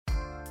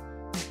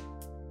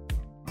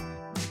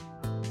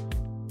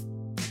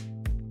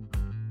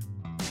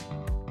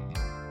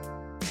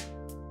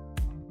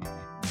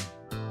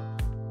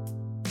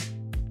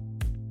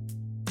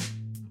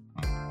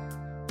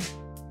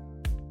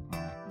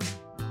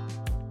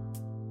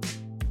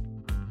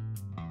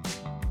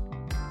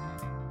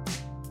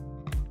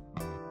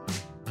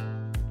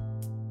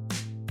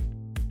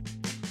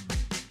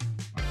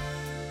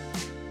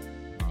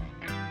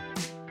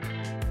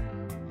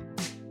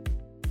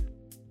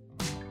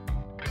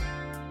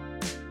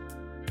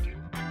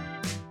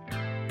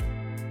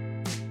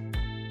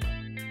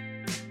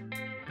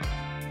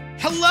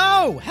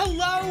Hello!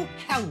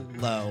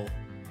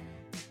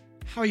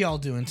 How are y'all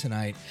doing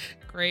tonight?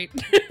 Great.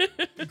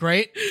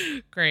 Great?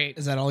 Great.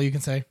 Is that all you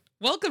can say?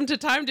 Welcome to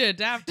Time to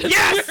Adapt.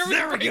 Yes! Where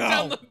There we break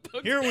down go. the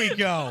book. Here we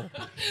go.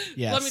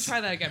 Yes. Let me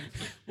try that again.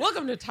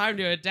 Welcome to Time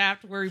to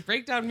Adapt, where we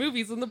break down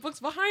movies and the books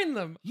behind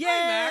them. Yay!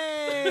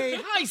 Hi,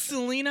 Mac. Hi,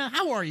 Selena.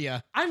 How are you?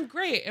 I'm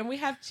great, and we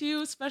have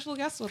two special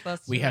guests with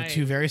us We have tonight.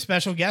 two very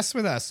special guests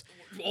with us.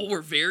 Oh,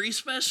 we're very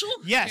special?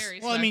 Yes. Very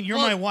Well, I mean, you're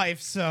special. my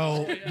wife,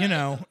 so, you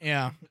know,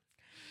 yeah.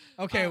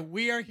 Okay,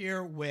 we are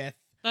here with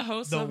the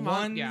host the of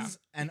ones Yeah.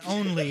 and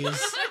onlys.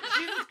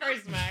 Jesus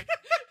Christ, Mac.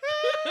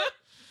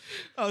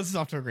 Oh, this is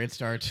off to a great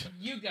start.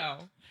 You go.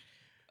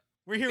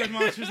 We're here with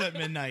Monsters at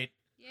Midnight.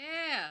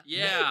 Yeah.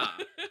 Yeah.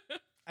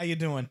 How you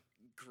doing?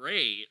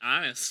 Great.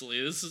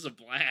 Honestly, this is a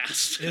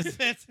blast. Is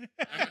it?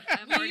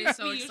 I'm already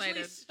so we usually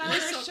excited. start We're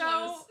our so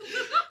show.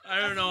 close.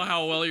 I don't know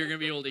how well you're going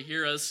to be able to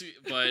hear us,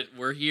 but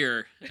we're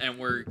here, and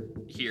we're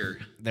here.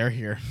 They're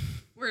here.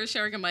 We're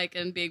sharing a mic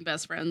and being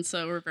best friends,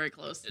 so we're very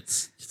close.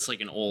 It's like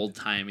an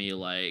old-timey,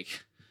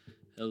 like,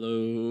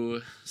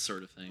 hello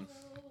sort of thing.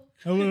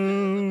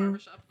 Hello.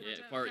 Barbershop.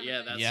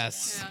 Yeah, that's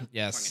Yes. the one.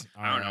 Yes. Fucking-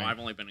 I don't know. All right. I've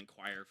only been in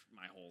choir for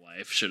my whole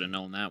life. Should have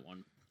known that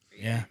one.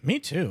 Yeah, me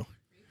too.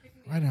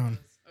 Right on.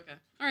 Okay.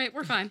 All right,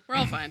 we're fine. We're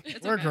all fine.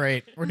 It's We're okay.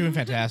 great. We're doing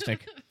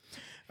fantastic.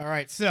 All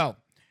right. So,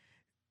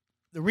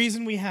 the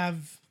reason we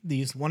have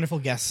these wonderful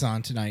guests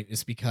on tonight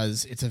is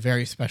because it's a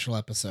very special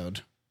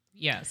episode.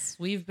 Yes,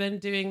 we've been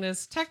doing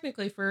this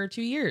technically for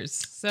 2 years.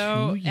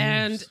 So, 2 years.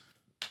 and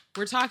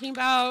we're talking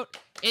about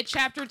It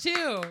Chapter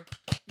 2.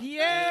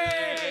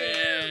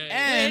 Yay!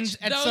 And Which,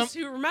 at those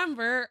some who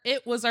remember,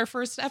 it was our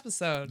first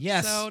episode.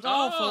 Yes. So it's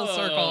all full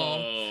circle.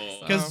 Oh.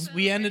 because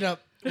we ended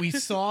up we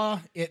saw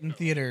it in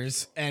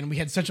theaters and we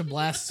had such a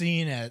blast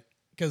seeing it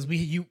because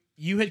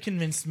you had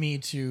convinced me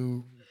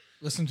to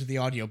listen to the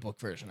audiobook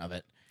version of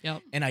it.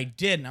 Yep. And I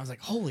did, and I was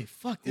like, "Holy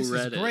fuck, this Who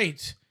is read it?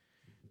 great!"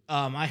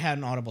 I had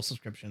an Audible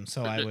subscription,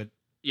 so I would.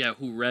 Yeah,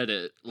 who read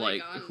it?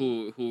 Like, on-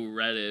 who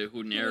read it?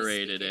 Who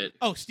narrated speaking? it?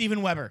 Oh,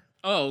 Steven Weber.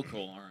 Oh,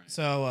 cool. All right.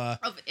 So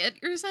Of it,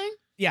 you're saying?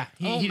 yeah,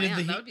 he man,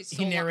 did that would be so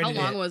he long. How narrated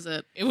long it. was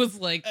it? It was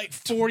like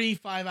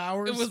 45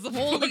 hours. it was a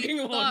Holy fucking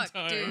long fuck,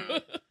 time.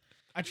 dude.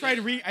 I tried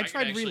to read. I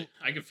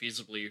could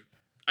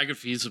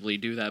feasibly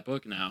do that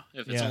book now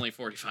if it's Yeah. only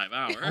 45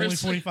 hours. only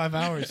 45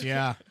 hours.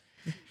 Yeah,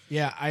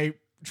 yeah. I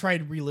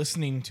tried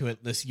re-listening to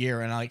it this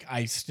year, and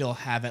I still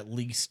have at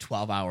least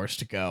 12 hours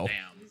to go.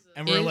 Damn.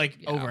 And we're like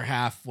Yeah. over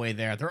halfway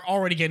there. They're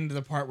already getting to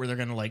the part where they're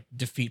gonna like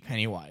defeat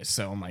Pennywise.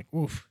 So I'm like,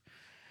 oof.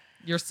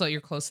 You're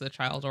close to the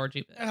child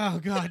orgy bit. Oh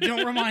God,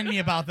 don't remind me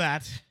about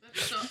that.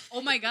 So,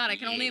 oh my god, I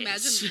can only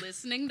imagine Yes.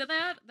 listening to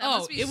that. That Oh,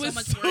 must be it so was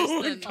much so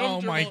worse than. Oh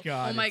my Comfortable.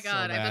 God. Oh my it's so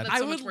god, I bet bad. that's I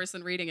so much would- worse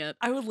than reading it.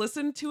 I would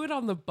listen to it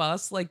on the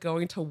bus, like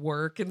going to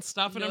work and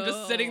stuff, and I'm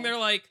just sitting No. there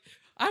like,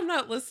 I'm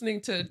not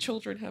listening to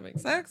children having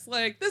sex.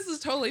 Like, this is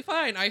totally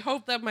fine. I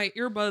hope that my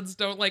earbuds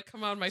don't like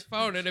come on my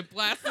phone and it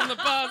blasts in the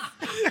bus.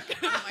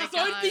 my So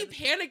I'd be God.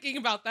 panicking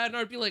about that, and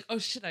I'd be like, oh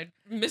shit, I'm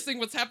missing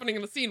what's happening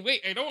in the scene.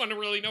 Wait, I don't want to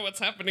really know what's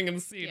happening in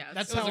the scene. Yeah,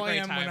 That's It was how a I great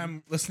am when time.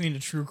 I'm listening to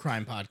true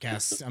crime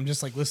podcasts. I'm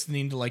just like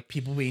listening to like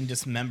people being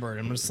dismembered.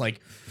 I'm just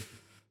like,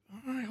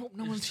 oh, I hope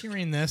no one's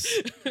hearing this.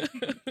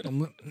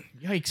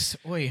 Yikes!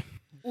 Oi!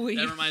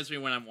 That reminds me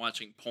when I'm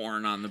watching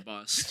porn on the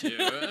bus too.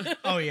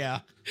 Oh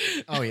yeah!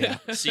 Oh yeah!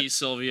 See,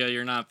 Sylvia,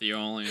 you're not the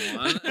only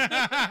one.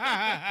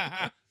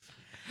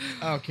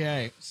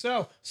 Okay,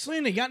 so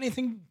Selena, you got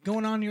anything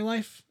going on in your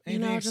life? You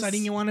Anything know,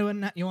 exciting just-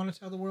 you want to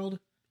tell the world?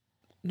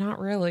 Not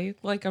really.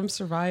 Like, I'm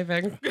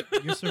surviving.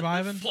 You're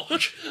surviving.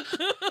 Fuck.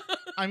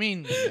 I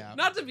mean, yeah.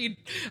 Not to be,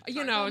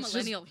 you know, it's just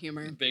millennial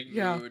humor. Big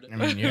Yeah. mood. I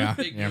mean, yeah,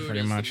 Big yeah, mood, pretty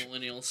as much. the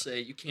millennials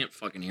say. You can't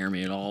fucking hear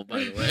me at all,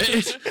 by the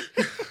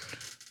way.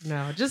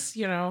 no, just,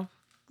 you know,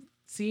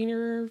 seeing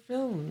your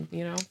film,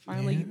 you know,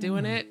 finally Yeah.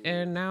 doing it,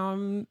 and now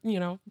I'm, you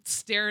know,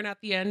 staring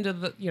at the end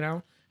of the, you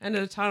know, end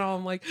of the tunnel.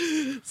 I'm like,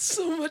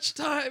 so much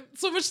time,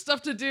 so much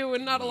stuff to do,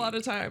 and not a lot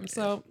of time.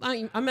 So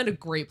I'm in a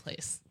great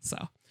place. So,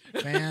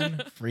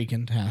 Fan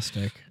freaking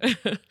tastic.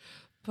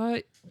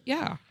 but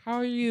yeah, how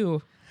are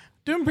you?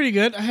 Doing pretty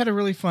good. I had a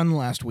really fun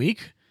last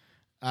week.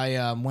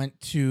 I went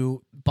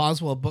to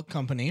Boswell Book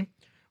Company,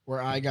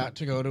 where I got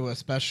to go to a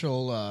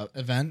special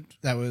event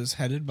that was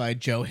headed by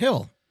Joe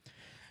Hill.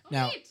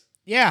 Now, Right.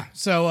 yeah,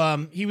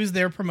 so he was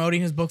there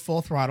promoting his book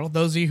Full Throttle.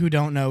 Those of you who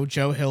don't know,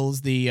 Joe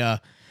Hill's the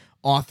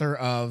author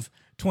of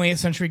 20th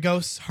Century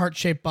Ghosts,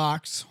 Heart-Shaped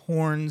Box,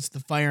 Horns, The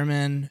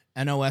Fireman,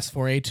 NOS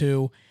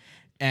 4A2,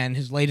 and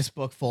his latest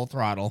book, Full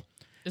Throttle.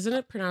 Isn't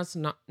it pronounced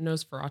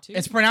Nosferatu?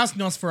 It's pronounced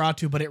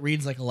Nosferatu, but it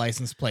reads like a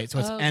license plate, so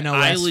it's Oh. NOS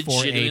I 4A2.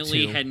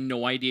 legitimately had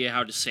no idea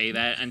how to say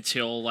that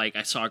until like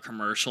I saw a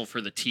commercial for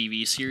the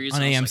TV series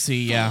On and I was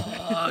AMC, yeah.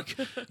 like,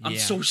 Fuck, I'm Yeah.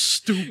 so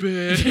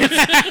stupid.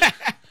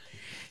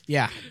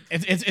 Yeah,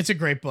 it's a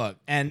great book.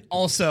 And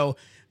also,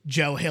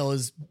 Joe Hill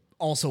is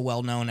also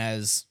well known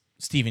as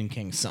Stephen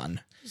King's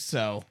son.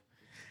 So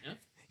Yeah.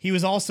 he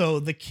was also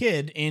the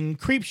kid in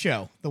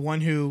Creepshow, the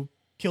one who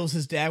kills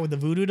his dad with the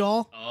voodoo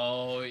doll.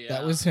 Oh yeah,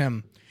 That was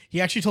him.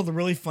 he actually told a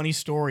really funny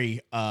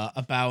story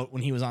about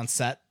when he was on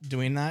set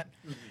doing that,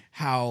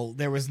 how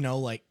there was no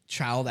like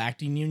child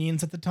acting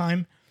unions at the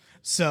time.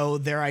 So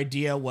their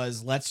idea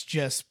was, let's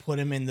just put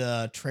him in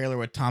the trailer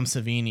with Tom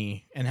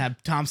Savini and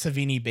have Tom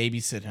Savini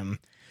babysit him.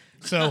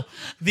 So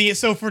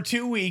so for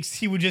 2 weeks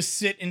he would just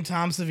sit in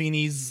Tom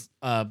Savini's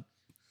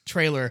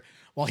trailer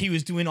while he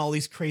was doing all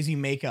these crazy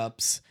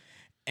makeups,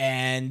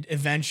 and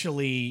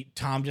eventually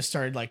Tom just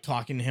started like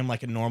talking to him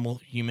like a normal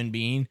human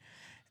being,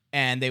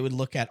 and they would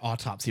look at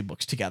autopsy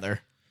books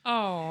together.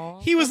 Oh,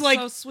 He was like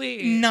so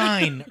sweet.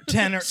 9,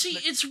 10, or See,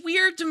 it's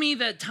weird to me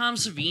that Tom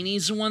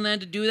Savini's the one that had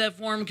to do that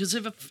for him, because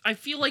if I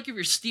feel like if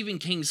you're Stephen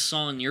King's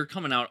son, you're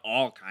coming out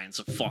all kinds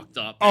of fucked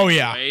up. oh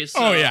yeah, anyway, so,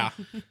 oh yeah,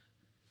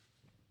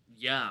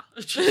 yeah.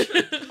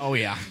 oh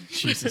yeah,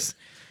 Jesus.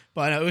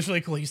 But it was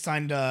really cool. He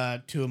signed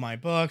 2 of my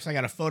books. I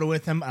got a photo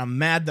with him. I'm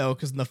mad though,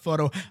 because in the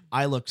photo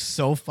I look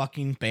so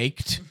fucking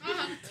baked.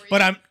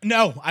 But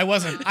I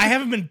wasn't. I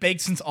haven't been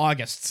baked since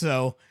August,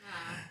 so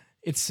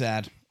it's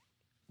sad.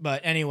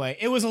 But anyway,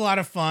 it was a lot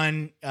of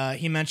fun.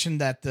 He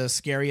mentioned that the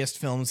scariest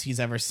films he's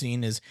ever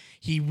seen is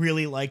he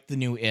really liked the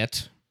new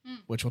It,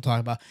 which we'll talk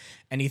about.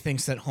 And he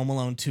thinks that Home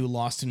Alone 2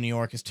 Lost in New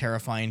York is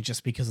terrifying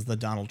just because of the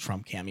Donald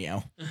Trump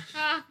cameo.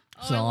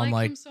 So I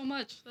like him so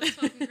much. That's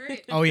fucking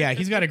great. Oh yeah,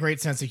 he's got a great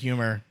sense of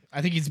humor.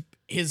 I think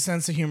his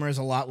sense of humor is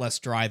a lot less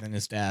dry than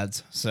his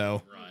dad's.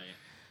 So Right.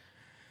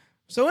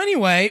 So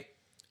anyway,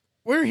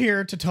 we're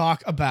here to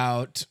talk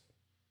about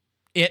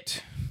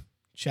It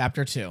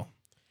Chapter 2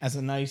 as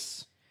a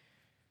nice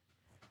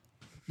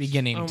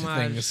beginning to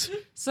things.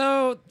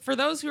 So for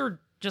those who are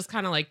just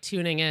kind of like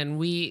tuning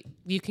in,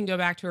 you can go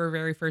back to our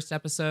very first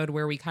episode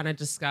where we kind of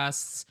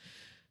discuss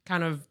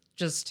kind of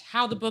just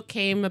how the book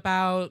came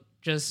about,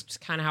 just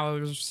kind of how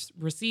it was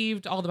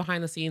received, all the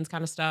behind the scenes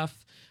kind of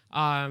stuff.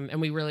 And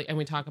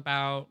we talk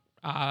about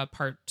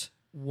part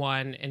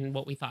 1 and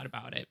what we thought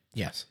about it.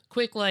 Yes.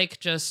 Quick, like,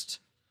 just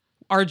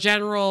our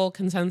general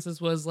consensus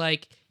was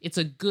like, it's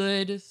a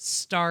good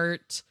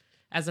start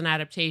as an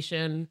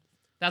adaptation.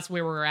 That's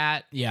where we're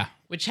at. Yeah.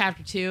 With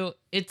chapter 2,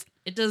 it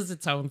does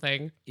its own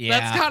thing. Yeah.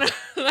 That's kind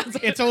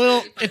of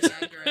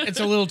It's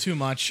a little too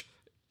much.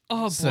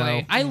 oh boy.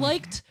 So-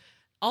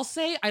 I'll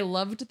say I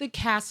loved the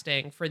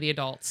casting for the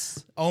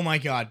adults. Oh my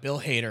God, Bill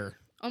Hader.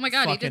 Oh my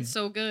god, he Fucking- did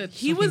so good.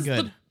 He Fucking was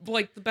good.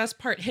 the best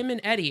part. Him and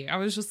Eddie. I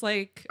was just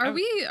like, Are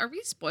we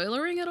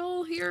spoilering it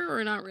all here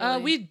or not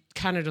really? we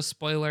kind of just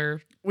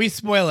spoiler. We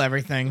spoil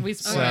everything. We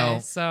so spoil.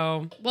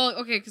 So Well,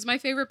 okay, because my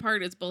favorite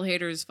part is Bill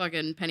Hader's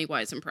fucking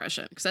Pennywise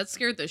impression, because that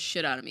scared the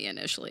shit out of me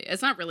initially.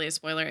 It's not really a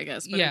spoiler, I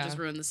guess, but Yeah. it just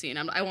ruined the scene.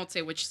 I won't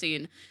say which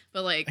scene, but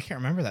I like, can't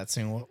remember that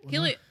scene. What was he it?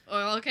 like,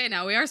 well, okay,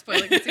 now we are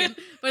spoiling the scene,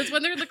 but it's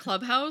when they're in the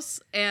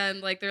clubhouse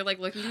and like they're like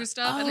looking through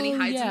stuff, and then he Oh,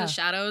 hides in yeah. the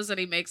shadows and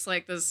he makes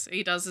like this.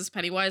 He does his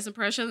Pennywise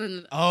impression,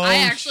 and Oh, I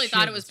actually shit.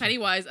 thought it was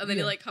Pennywise, and then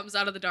he like comes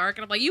out of the dark,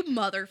 and I'm like, you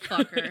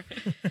motherfucker.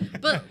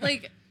 But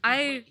like,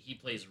 He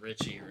plays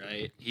Richie,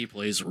 right? He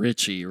plays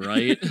Richie,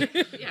 right?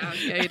 yeah,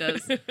 he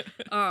does.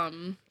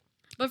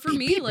 But for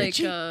me, like,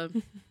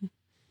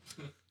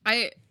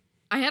 I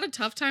had a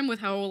tough time with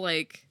how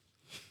like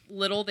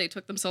little they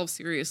took themselves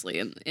seriously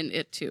in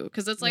it too,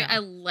 because it's like Yeah. I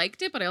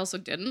liked it, but I also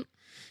didn't,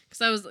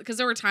 because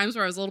there were times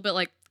where I was a little bit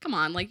like, come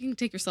on, like you can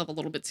take yourself a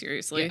little bit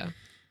seriously, yeah.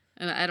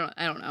 and I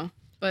don't know,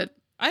 but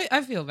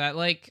I feel that.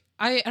 Like,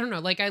 I don't know.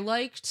 Like, I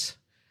liked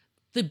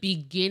the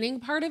beginning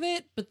part of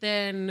it, but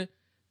then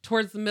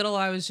towards the middle,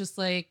 I was just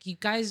like, you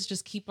guys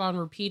just keep on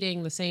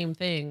repeating the same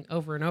thing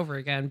over and over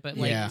again, but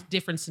like Yeah.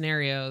 different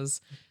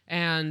scenarios.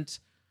 And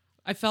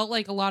I felt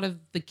like a lot of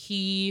the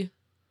key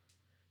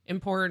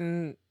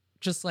important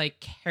just like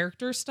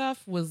character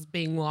stuff was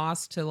being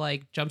lost to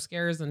like jump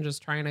scares and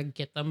just trying to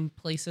get them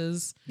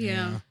places.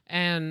 yeah.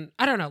 And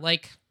I don't know,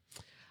 like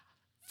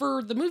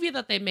for the movie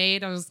that they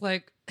made, I was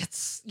like,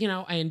 it's,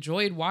 I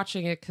enjoyed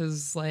watching it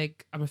because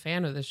like I'm a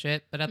fan of this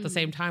shit. But at the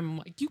same time, I'm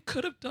like, you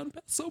could have done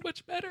so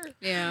much better.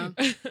 Yeah.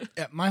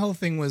 Yeah, my whole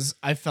thing was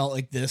I felt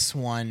like this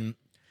one,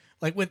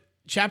 like with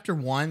chapter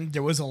 1,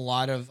 there was a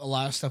lot of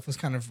stuff was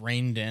kind of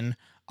reined in.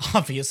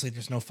 Obviously,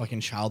 there's no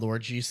fucking child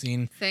orgy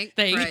scene. Thank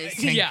Thank- Christ.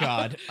 Thank Yeah.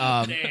 God.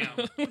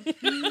 Damn.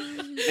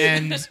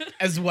 And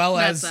as well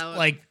That's as out.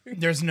 like,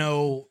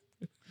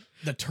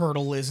 the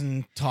turtle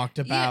isn't talked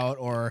about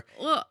or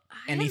Well,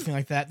 anything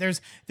like that.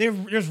 There's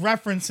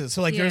references.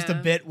 So like, there's the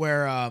Yeah. bit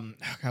where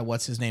God,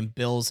 what's his name?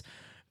 Bill's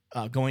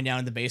going down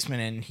in the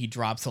basement and he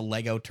drops a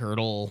Lego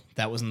turtle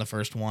that was in the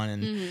first one,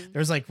 and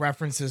there's like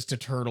references to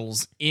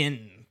turtles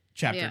in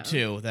chapter Yeah.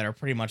 2 that are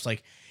pretty much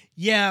like,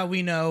 yeah,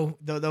 we know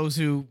those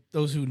who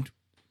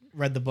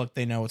read the book,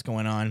 they know what's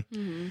going on.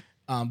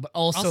 But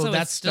also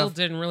that it still stuff.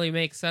 didn't really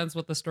make sense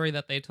with the story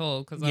that they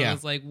told because Yeah. I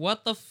was like,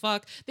 what the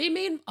fuck? They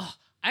made.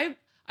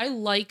 I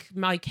like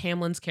Mike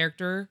Hamlin's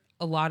character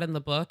a lot in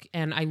the book,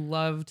 and I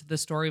loved the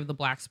story of the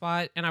Black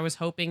Spot, and I was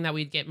hoping that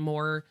we'd get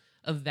more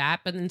of that,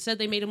 but instead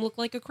they made him look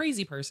like a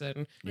crazy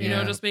person. You know,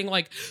 Yeah. just being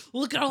like,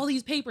 look at all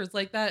these papers,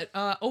 like that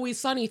Always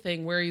Sunny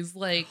thing where he's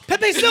like,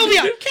 Pepe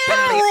Sylvia,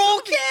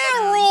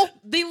 Carol.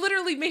 they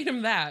literally made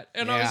him that,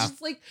 and I was Yeah.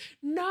 just like,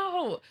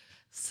 no.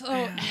 So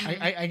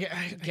I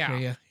hear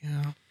ya.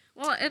 Yeah.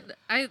 Well,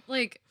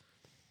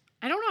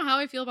 I don't know how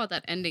I feel about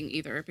that ending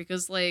either,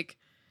 because like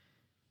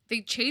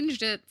they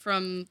changed it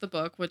from the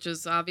book, which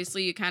is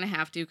obviously you kind of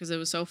have to because it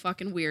was so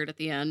fucking weird at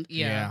the end.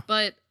 yeah.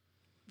 But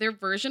their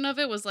version of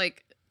it was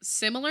like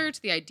similar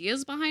to the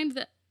ideas behind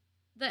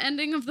the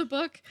ending of the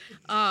book,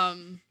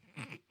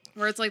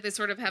 where it's like they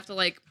sort of have to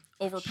like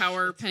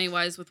overpower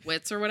Pennywise with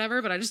wits or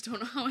whatever. But I just don't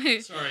know how I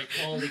Sorry,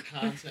 quality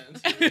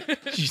content.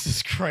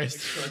 Jesus Christ.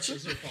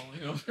 Crutches are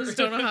falling over. just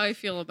don't know how I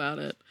feel about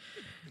it.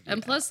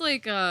 And plus,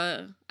 like,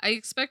 I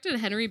expected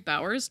Henry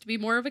Bowers to be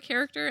more of a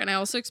character, and I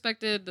also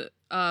expected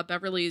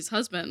Beverly's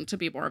husband to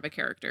be more of a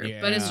character.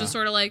 But it's Yeah. just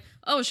sort of like,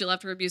 oh, she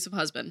left her abusive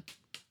husband.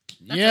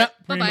 That's Yeah, it.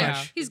 pretty Bye-bye.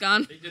 much. He's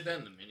gone. They did that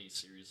in the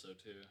miniseries, though,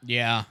 too.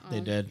 Yeah, they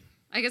Oh. did.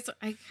 I guess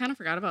I kind of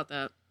forgot about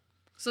that.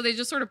 So they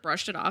just sort of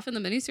brushed it off in the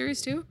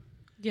miniseries, too?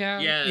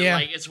 Yeah. Yeah.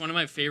 Like, it's one of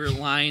my favorite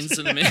lines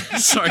in the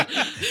sorry.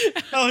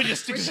 Oh,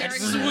 just We're sharing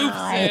Swoops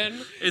in.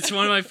 It's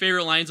one of my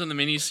favorite lines on the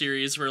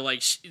miniseries where,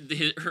 like,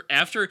 her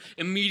after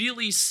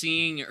immediately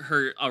seeing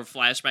her a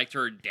flashback to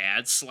her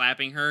dad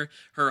slapping her,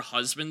 her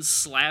husband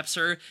slaps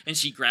her, and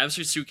she grabs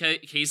her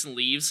suitcase and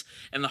leaves,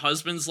 and the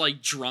husband's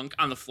like drunk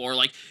on the floor,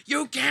 like,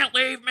 "You can't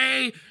leave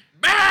me,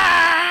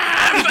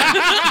 Bam!"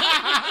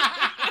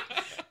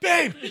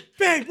 Babe,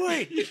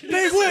 wait,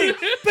 babe, wait,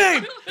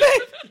 babe,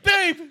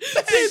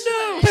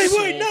 no, babe,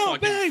 wait, no, fucking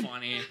babe.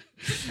 funny.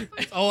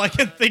 That's all I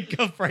can think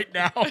of right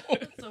now.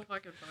 So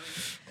fucking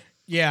funny.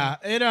 Yeah,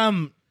 it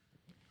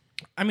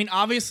I mean,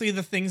 obviously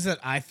the things that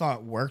I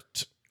thought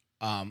worked,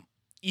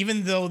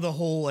 even though the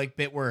whole like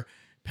bit where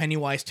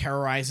Pennywise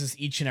terrorizes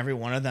each and every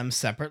one of them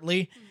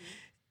separately,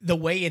 the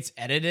way it's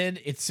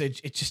edited, it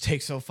just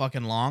takes so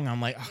fucking long.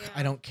 I'm like, ugh,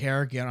 I don't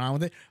care, get on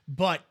with it.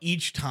 But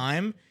each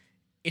time,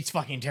 it's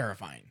fucking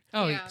terrifying.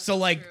 Oh, Yeah, So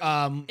like,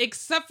 true.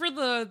 except for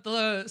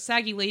the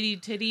saggy lady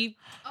titty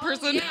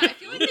person. Oh, yeah, I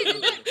feel like they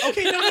did that.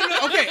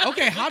 okay, no,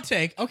 okay, hot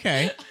take,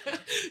 okay.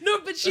 No,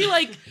 but she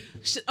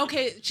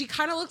she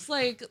kind of looks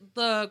like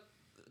the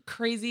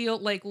crazy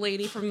like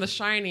lady from The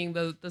Shining,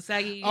 the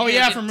saggy. Oh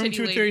yeah, from Room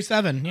titty lady.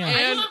 237,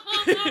 yeah.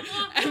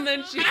 And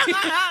then she.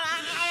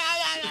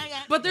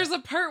 But there's a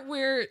part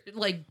where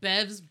like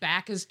Bev's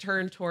back is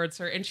turned towards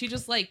her, and she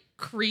just like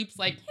creeps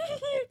like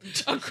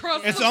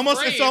across. It's the almost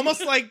frame.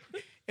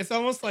 it's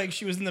almost like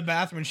she was in the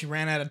bathroom and she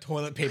ran out of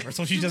toilet paper,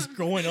 so she's just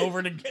going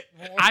over to get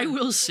more. I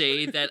will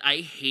say that I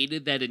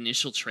hated that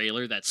initial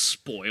trailer that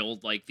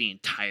spoiled like the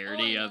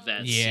entirety of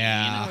that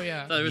Yeah. scene. Oh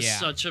yeah. That was Yeah.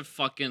 such a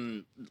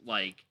fucking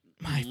like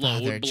My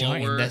load father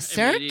joined blower the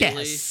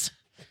immediately. circus.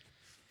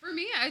 For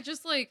me,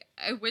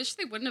 I wish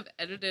they wouldn't have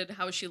edited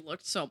how she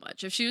looked so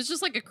much. If she was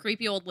just like a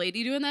creepy old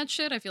lady doing that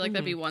shit, I feel like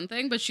that'd be one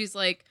thing. But she's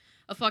like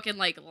a fucking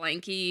like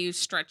lanky,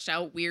 stretched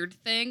out, weird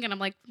thing, and I'm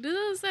like,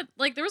 is that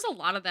like there was a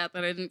lot of that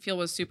I didn't feel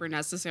was super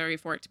necessary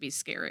for it to be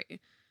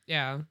scary.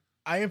 Yeah.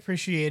 I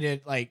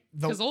appreciated like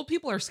the Because old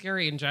people are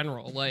scary in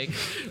general. Like,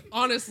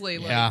 honestly,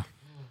 like yeah.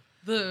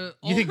 the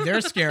You think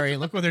they're scary?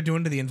 Look what they're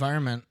doing to the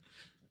environment.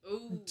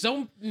 Ooh.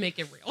 don't make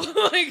it real.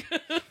 Like,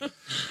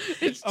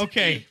 it's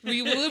Okay.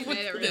 we live with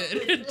Made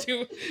it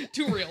real. it.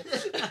 Too real.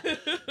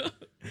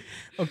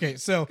 Okay,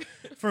 so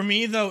for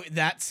me though,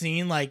 that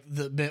scene, like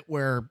the bit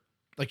where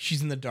like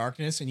she's in the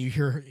darkness and you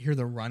hear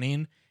the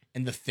running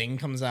and the thing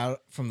comes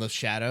out from the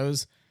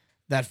shadows,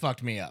 that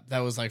fucked me up. That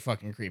was like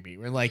fucking creepy.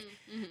 We're like,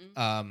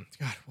 God,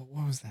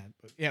 what was that?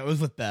 Yeah, it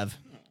was with Bev.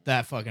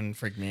 That fucking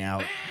freaked me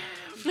out.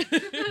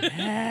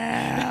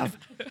 Bev.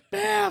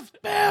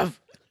 Babe,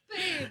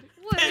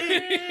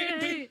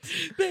 wait.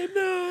 Babe,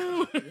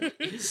 no.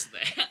 Is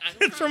that?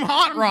 It's from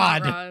Hot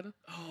Rod. Rod.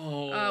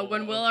 Oh,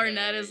 When Will okay,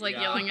 Arnett is like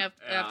yeah, yelling yeah.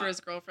 after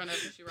his girlfriend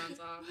after she runs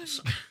off,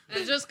 and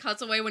it just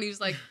cuts away when he's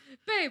like,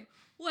 "Babe,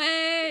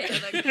 wait!"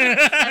 And then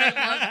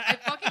I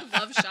fucking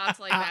love shots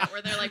like that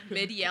where they're like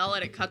mid yell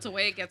and it cuts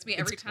away. It gets me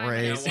every time.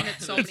 And I've great. seen it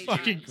so It's many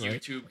fucking times.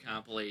 great. YouTube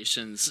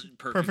compilations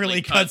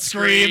Perfectly cut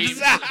screams.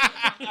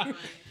 Funny.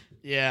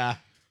 Yeah.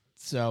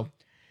 So,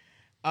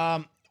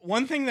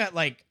 one thing that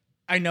like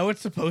I know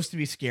it's supposed to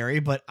be scary,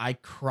 but I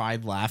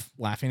cried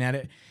laughing at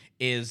it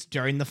is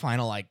during the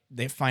final, like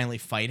they finally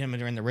fight him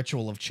during the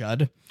ritual of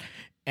Chud,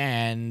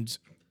 and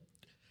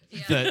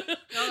Yeah. the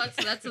No,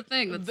 that's the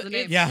thing. That's the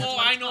name. Yeah. That's Oh,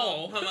 what I it's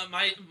know.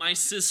 called. My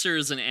sister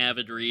is an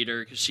avid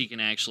reader because she can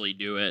actually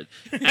do it,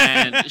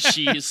 and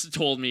she's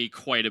told me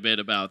quite a bit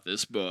about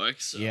this book.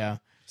 So. yeah.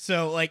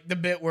 So like the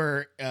bit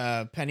where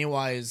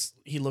Pennywise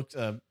he looked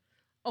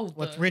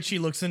what Richie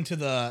looks into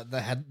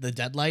the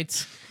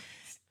deadlights,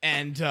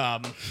 and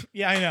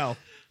yeah, I know.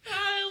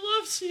 I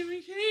love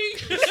Stephen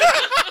King.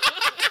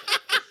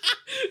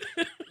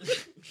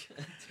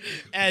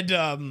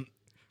 And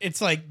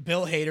it's like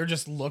Bill Hader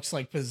just looks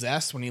like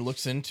possessed when he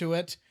looks into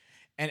it.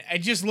 And it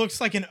just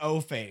looks like an O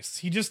face.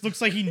 He just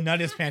looks like he nut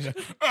his pants.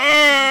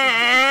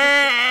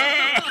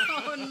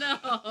 Oh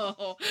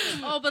no!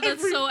 Oh, but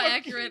that's so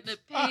accurate and it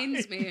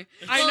pains me.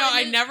 I Well, know. and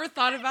I it- never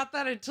thought about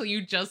that until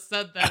you just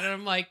said that, and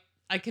I'm like,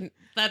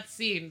 that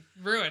scene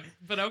ruined,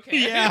 but okay.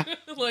 Yeah.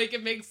 Like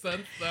it makes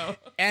sense though.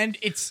 And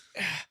it's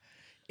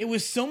it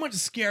was so much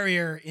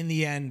scarier in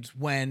the end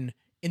when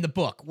in the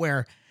book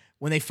where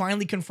when they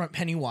finally confront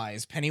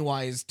Pennywise,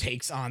 Pennywise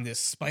takes on this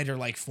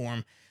spider-like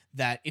form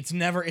that it's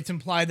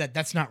implied that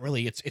that's not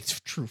really its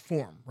true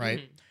form,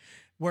 right?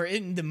 Where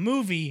in the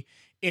movie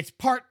it's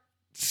part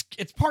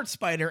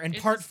spider and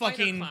It's part a spider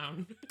fucking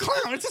clown.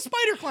 clown. It's a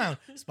spider clown.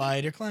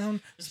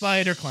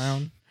 Spider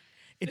clown.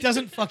 It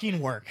doesn't fucking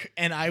work.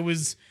 And I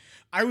was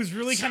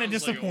really kind of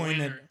Sounds like a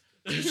disappointed.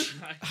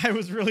 winner. I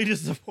was really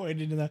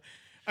disappointed in that.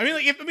 I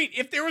mean,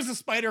 if there was a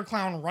spider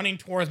clown running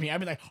towards me, I'd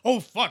be like, "Oh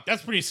fuck,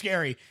 that's pretty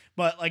scary."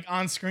 But like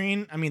on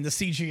screen, I mean, the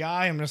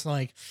CGI, I'm just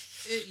like,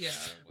 Yeah.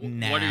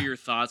 nah. What are your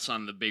thoughts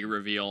on the big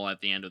reveal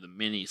at the end of the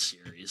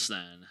miniseries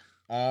then?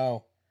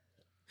 Oh.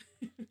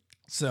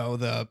 So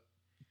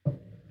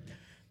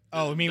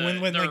I mean,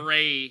 when the like,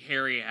 Ray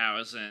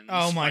Harryhausen.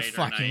 oh my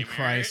spider fucking nightmare.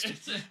 Christ!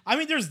 I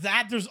mean, there's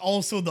that. There's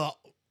also the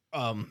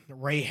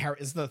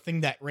is the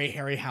thing that Ray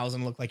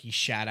Harryhausen looked like he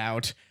shat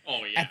out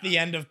Oh yeah. at the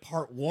end of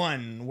part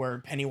 1, where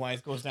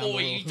Pennywise goes down. Oh,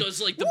 the he little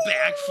does like the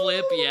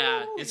backflip.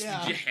 Yeah, it's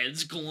Yeah. your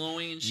head's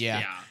glowing and shit.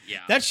 Yeah. Yeah.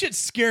 That shit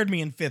scared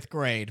me in 5th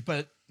grade,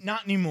 but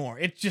not anymore.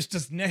 It just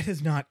has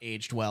not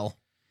aged well.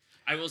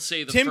 I will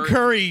say the Tim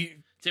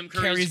Curry Tim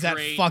Curry's carries that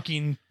great.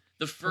 fucking.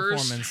 The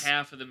first performance.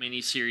 half of the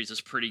miniseries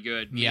is pretty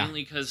good, Yeah.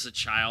 mainly because the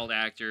child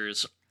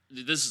actors.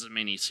 This is a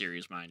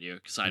miniseries, mind you,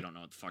 because I don't know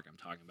what the fuck I'm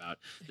talking about.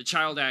 The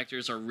child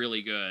actors are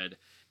really good,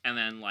 and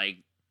then like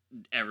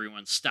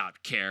everyone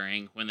stopped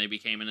caring when they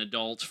became an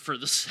adult for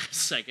the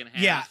second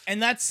half. Yeah,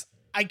 and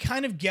I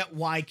kind of get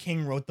why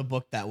King wrote the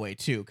book that way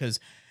too, because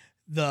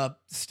the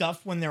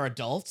stuff when they're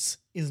adults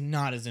is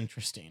not as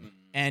interesting,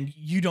 and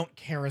you don't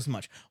care as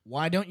much.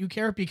 Why don't you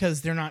care?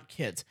 Because they're not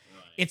kids.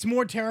 Right. It's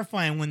more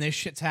terrifying when this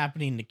shit's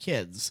happening to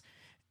kids,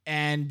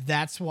 and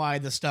that's why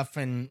the stuff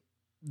in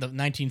the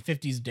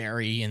 1950s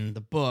Derry in the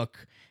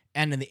book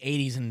and in the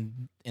 80s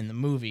in the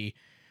movie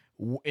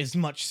is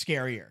much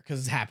scarier because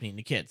it's happening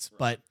to kids.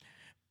 But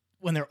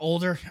when they're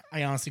older,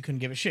 I honestly couldn't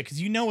give a shit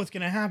because you know what's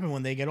going to happen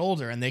when they get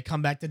older and they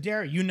come back to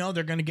Derry. You know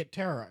they're going to get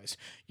terrorized.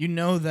 You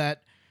know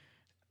that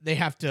they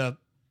have to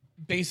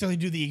basically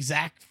do the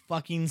exact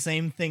fucking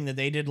same thing that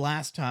they did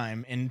last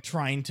time in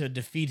trying to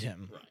defeat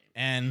him. Right.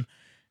 And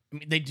I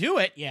mean, they do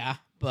it, yeah,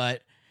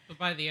 but But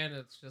by the end,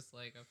 it's just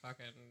like a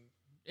fucking.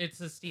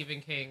 It's a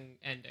Stephen King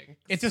ending.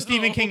 it's a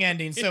Stephen King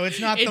ending, so it's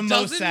not it the most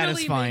doesn't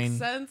satisfying. Really make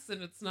sense,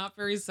 and it's not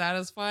very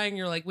satisfying.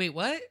 You're like, wait,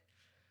 what?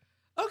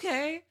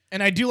 Okay.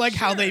 And I do like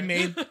how they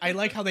Sure. I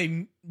like how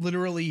they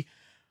literally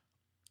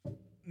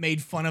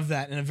made fun of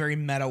that in a very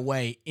meta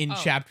way in Oh.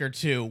 chapter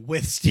 2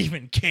 with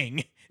Stephen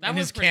King That and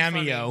was his pretty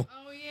cameo.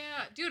 Oh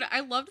yeah, dude,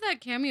 I loved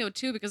that cameo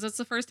too because that's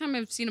the first time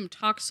I've seen him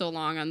talk so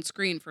long on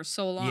screen for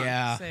so long.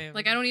 Yeah. Same.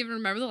 Like I don't even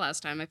remember the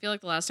last time. I feel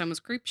like the last time was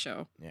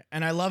Creepshow. Yeah.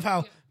 And I love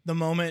how the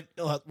moment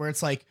where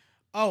it's like,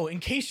 oh, in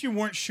case you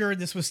weren't sure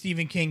this was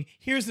Stephen King,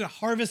 here's the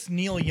Harvest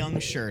Neil Young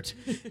shirt.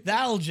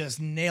 That'll just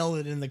nail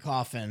it in the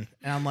coffin.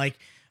 And I'm like,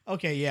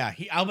 okay, yeah.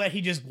 I'll bet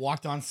he just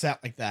walked on set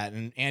like that.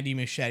 And Andy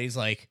Muschietti's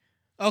like,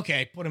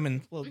 okay, put him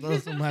in.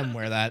 Let him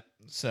wear that.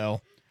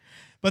 So,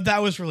 but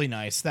that was really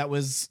nice. That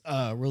was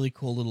a really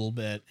cool little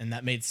bit, and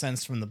that made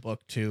sense from the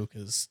book too,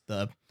 because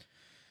the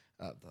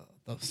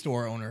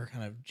store owner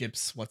kind of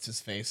gyps what's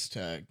his face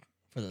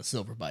for the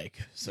silver bike.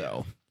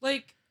 So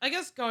like, I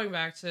guess going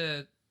back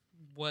to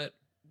what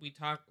we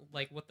talk,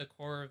 like what the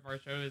core of our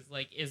show is,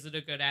 like, is it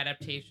a good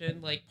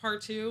adaptation? Like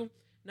part 2,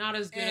 not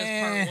as good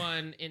as part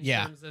 1 in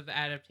yeah. terms of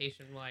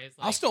adaptation wise.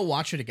 Like, I'll still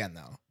watch it again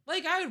though.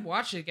 like I would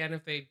watch it again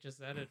if they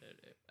just edited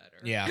it better.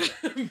 Yeah.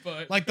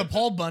 But Like the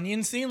Paul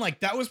Bunyan scene, like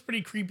that was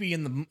pretty creepy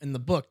in the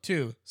book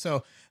too.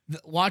 So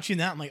watching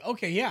that, I'm like,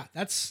 okay, yeah,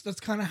 that's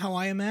kind of how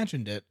I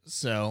imagined it.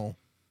 So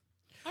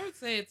I would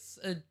say it's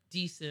a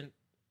decent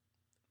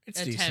it's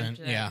attempt decent.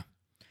 at- Yeah,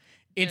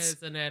 it's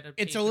as an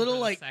adaptation. a little for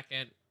the like-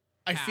 second.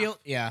 I half.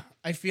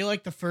 feel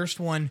like the first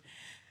one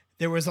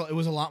it was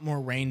a lot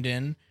more reined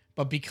in,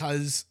 but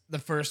because the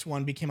first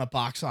one became a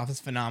box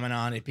office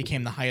phenomenon, it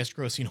became the highest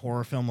grossing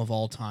horror film of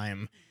all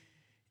time.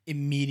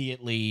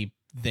 Immediately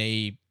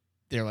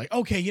they're like,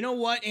 okay, you know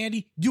what,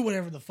 Andy, do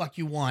whatever the fuck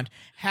you want,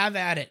 have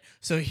at it.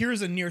 So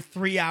here's a near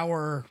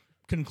 3-hour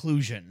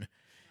conclusion,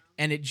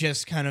 and it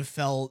just kind of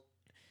felt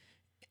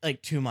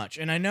like too much.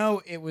 And I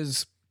know it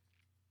was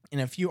in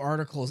a few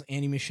articles,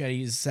 Andy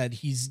Muschietti said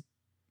he's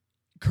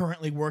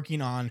currently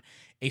working on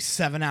a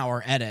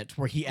 7-hour edit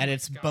where he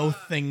edits God.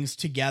 both things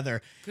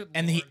together, Good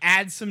and he Lord.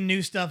 adds some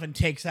new stuff and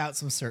takes out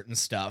some certain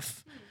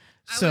stuff.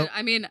 So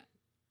I mean,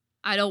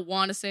 I don't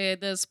want to say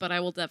this, but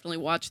I will definitely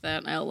watch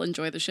that and I'll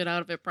enjoy the shit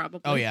out of it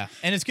probably. oh yeah,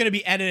 and it's going to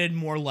be edited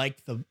more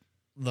like the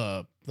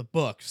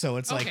book. So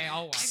it's Okay, like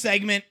I'll watch.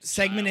 segment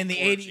in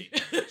the orgy.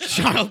 80s.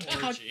 Child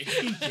Orgy.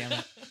 God damn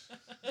it.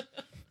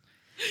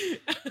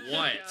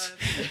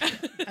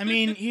 What? I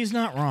mean, he's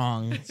not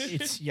wrong.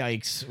 It's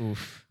yikes.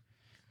 Oof.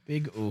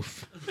 Big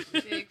oof.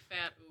 Big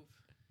fat oof.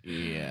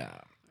 Yeah.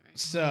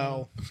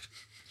 So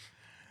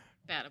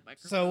Bad at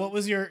microphone. so what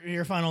was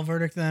your final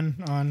verdict then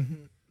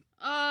on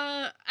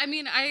I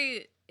mean,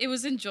 it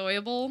was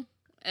enjoyable,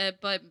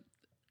 but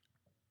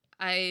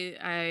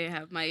I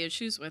have my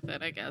issues with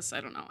it, I guess.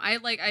 I don't know. I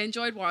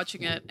enjoyed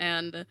watching it,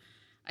 and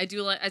I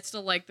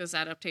still like this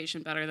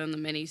adaptation better than the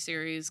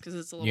miniseries because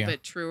it's a little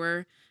bit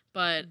truer.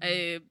 But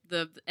the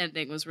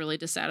ending was really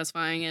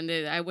dissatisfying, and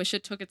I wish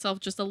it took itself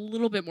just a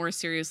little bit more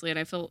seriously.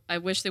 And I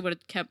wish they would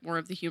have kept more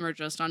of the humor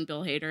just on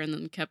Bill Hader, and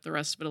then kept the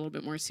rest of it a little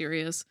bit more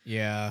serious.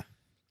 Yeah.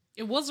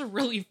 It was a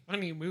really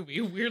funny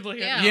movie,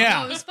 weirdly enough. Yeah.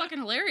 No, it was fucking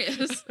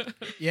hilarious.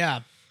 Yeah.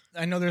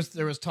 I know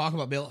there was talk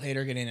about Bill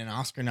Hader getting an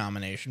Oscar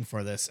nomination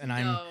for this, and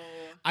No.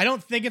 I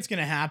don't think it's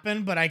gonna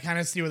happen, but I kind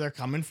of see where they're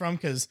coming from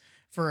because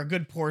for a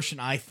good portion,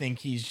 I think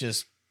he's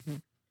just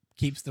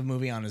keeps the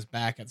movie on his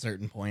back at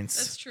certain points.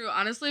 That's true.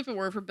 Honestly, if it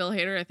were for Bill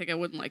Hader, I think I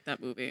wouldn't like that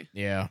movie.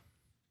 Yeah.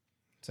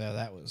 So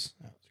that was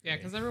Yeah, great.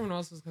 because everyone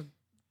else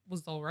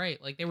was all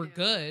right. Like they were Yeah.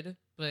 good,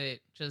 but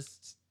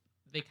just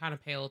they kind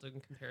of paled in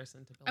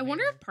comparison to Bill I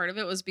wonder Hader. if part of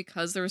it was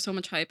because there was so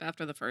much hype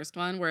after the first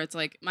one, where it's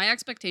like my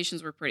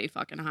expectations were pretty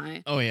fucking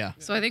high. Oh yeah.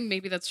 So I think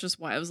maybe that's just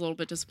why I was a little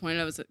bit disappointed.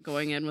 I was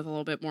going in with a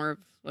little bit more of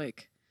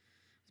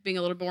being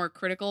a little bit more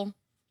critical.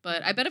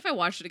 But I bet if I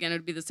watched it again, it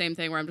would be the same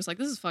thing where I'm just like,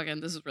 this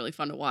is really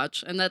fun to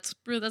watch, and that's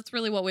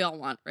really what we all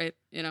want, right?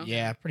 You know?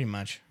 Yeah, pretty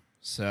much.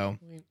 So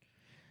Point.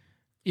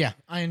 yeah,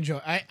 I enjoy.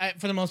 I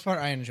for the most part,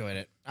 I enjoyed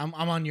it. I'm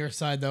on your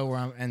side though,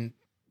 and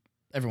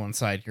everyone's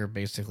side here.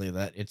 Basically,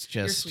 that it's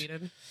You're just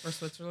Sweden or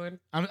Switzerland.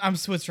 I'm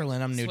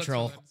Switzerland. I'm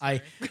neutral.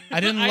 Switzerland, sorry. I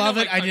didn't I know love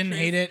my it. I didn't countries.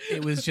 hate it.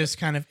 It was just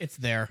kind of it's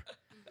there.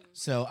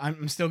 So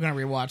I'm still gonna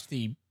rewatch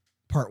the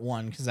part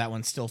 1 because that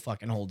one still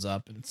fucking holds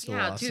up and it's still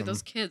Yeah, awesome. dude,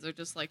 those kids are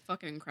just like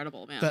fucking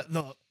incredible, man.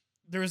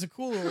 There was a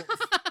cool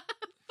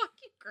Fuck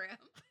you,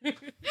 Graham.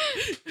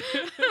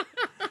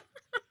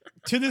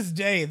 to this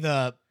day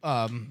the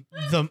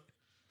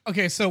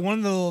okay, so one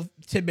of the little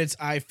tidbits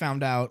I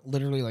found out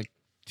literally like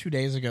 2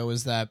 days ago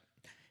is that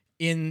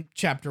in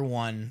chapter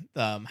 1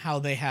 how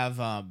they have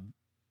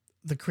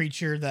the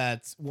creature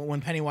that's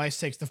when Pennywise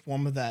takes the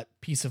form of that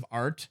piece of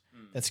art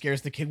that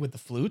scares the kid with the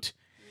flute,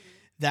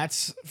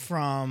 that's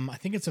from I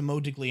think it's a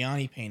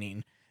Modigliani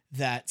painting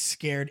that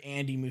scared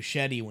Andy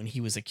Muschietti when he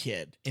was a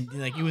kid, and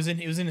like it was in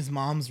his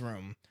mom's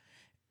room,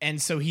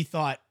 and so he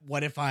thought,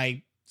 what if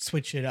I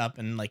switch it up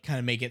and like kind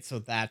of make it so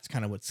that's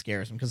kind of what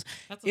scares him? Because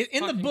That's a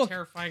in the fucking book-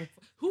 terrifying.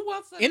 Who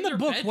wants that in the their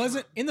book bedroom? was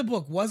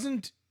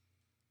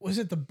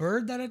it the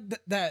bird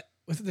that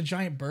was it the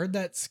giant bird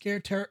that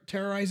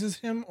terrorizes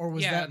him, or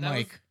was that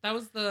Mike? It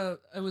was the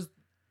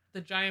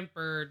giant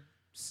bird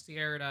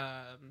scared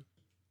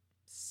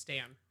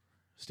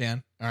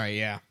Stan. All right,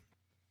 yeah.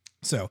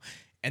 So,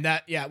 and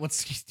that, yeah,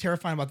 what's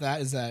terrifying about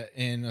that is that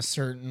in a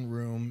certain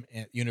room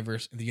at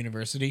the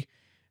university,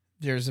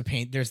 there's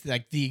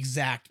like the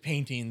exact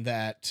painting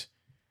that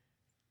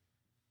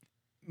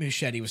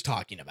Muschietti was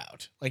talking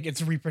about. Like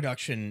it's a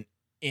reproduction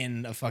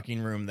in a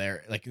fucking room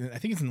there. Like I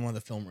think it's in one of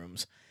the film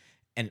rooms,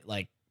 and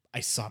like I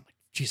saw, I'm like,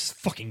 Jesus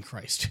fucking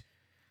Christ!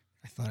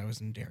 I thought I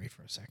was in Derry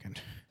for a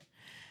second.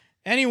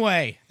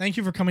 Anyway, thank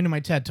you for coming to my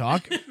TED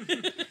Talk.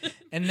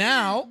 And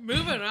now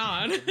Moving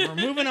on. we're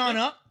moving on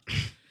up,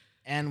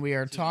 and we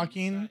are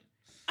talking.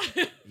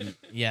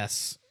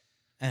 Yes,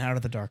 and out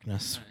of the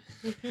darkness.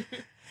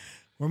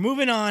 We're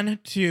moving on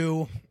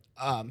to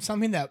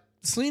something that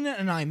Selena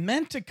and I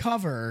meant to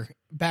cover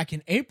back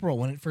in April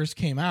when it first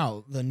came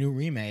out, the new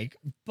remake.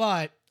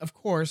 But of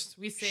course,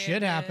 We saved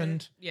shit it.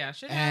 happened. Yeah,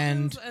 shit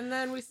And happens, and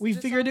then We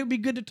figured it would be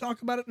good to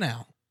talk about it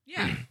now.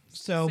 Yeah.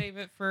 So Save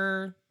it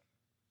for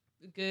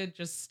a good,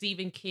 just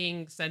Stephen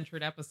King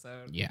centered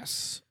episode.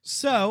 yes,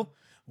 so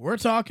we're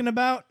talking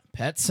about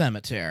Pet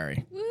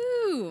Cemetery.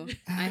 Woo!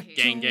 I hate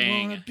Gang, it.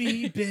 gang. Wanna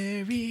be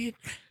buried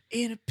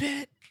in a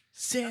pet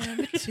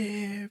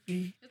cemetery.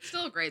 It's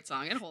still a great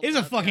song. It holds It's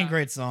a up, fucking yeah.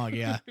 great song,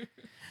 yeah. Are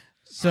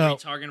So we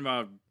talking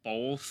about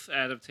both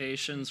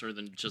adaptations or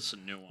then just a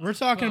new one? we're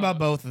talking about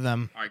both of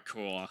them. All right,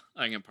 cool.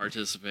 I can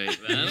participate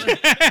then.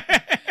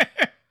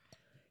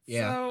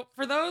 Yeah. So,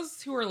 for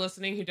those who are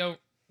listening who don't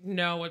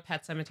know what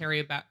Pet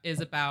Cemetery is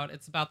about,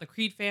 it's about the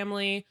Creed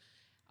family,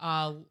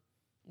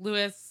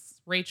 Louis,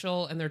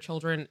 Rachel, and their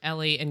children,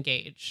 Ellie and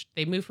Gage.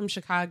 They moved from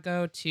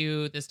Chicago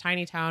to this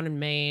tiny town in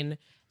Maine,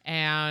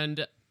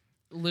 and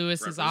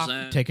Louis is off.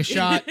 Represent. Take a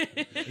shot.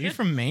 Are you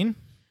from Maine?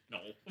 No.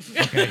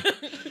 Okay.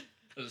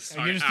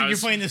 Sorry, You're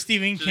playing the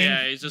Stephen King.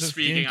 Yeah, he's just the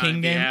speaking Stephen King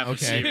on game? behalf of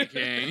Okay. Stephen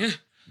King.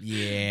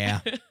 Yeah.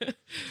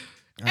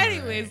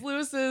 Anyways, Alright.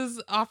 Louis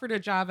is offered a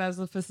job as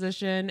a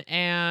physician,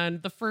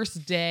 and the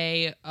first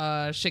day,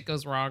 shit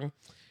goes wrong.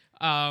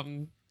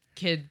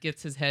 Kid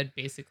gets his head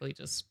basically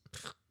just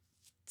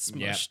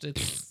smushed.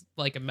 It's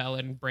like a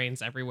melon,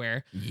 brains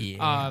everywhere.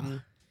 Yeah.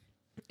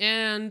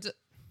 And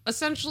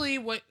essentially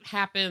what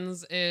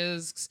happens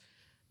is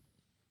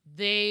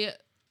they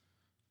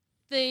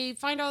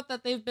find out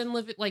that they've been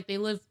living, like they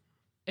live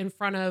in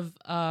front of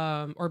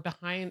or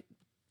behind,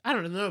 I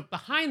don't know,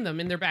 behind them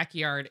in their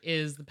backyard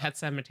is the pet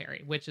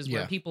cemetery, which is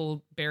where Yeah.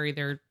 people bury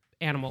their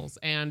animals.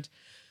 And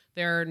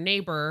their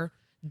neighbor,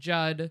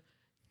 Judd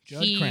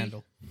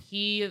Crandall.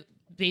 he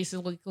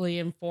basically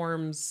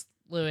informs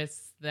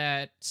Louis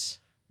that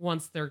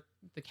once the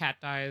cat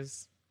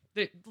dies,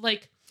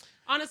 like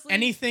Honestly,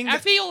 anything I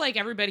that- feel like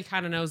everybody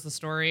kind of knows the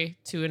story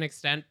to an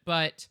extent,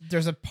 but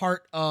there's a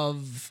part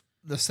of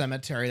the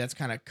cemetery that's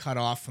kind of cut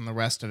off from the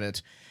rest of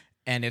it,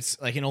 and it's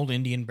like an old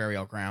Indian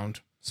burial ground.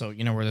 So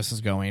you know where this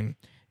is going.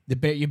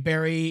 You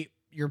bury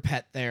your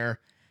pet there,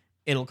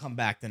 it'll come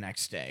back the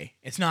next day.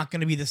 It's not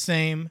going to be the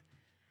same,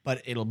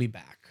 but it'll be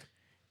back.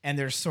 And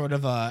there's sort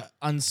of a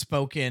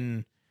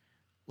unspoken,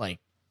 like,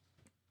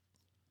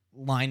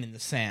 line in the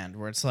sand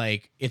where it's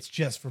like it's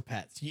just for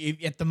pets.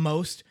 At the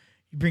most,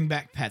 you bring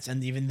back pets,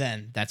 and even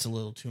then, that's a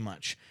little too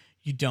much.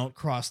 You don't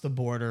cross the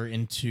border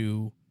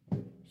into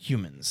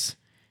humans.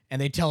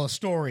 And they tell a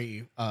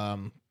story,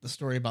 the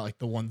story about like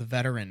the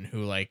veteran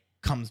who like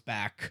comes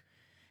back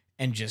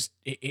and just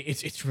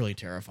it's really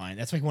terrifying.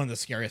 That's like one of the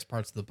scariest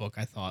parts of the book.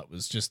 I thought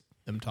was just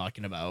them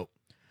talking about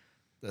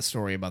the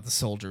story about the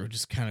soldier who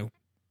just kind of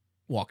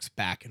walks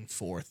back and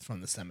forth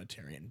from the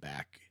cemetery and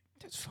back.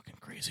 That's fucking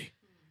crazy.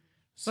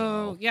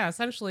 so yeah,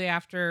 essentially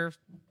after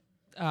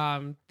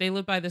they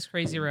live by this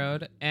crazy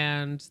road,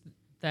 and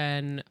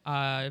then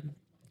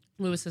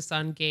Lewis's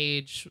son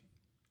Gage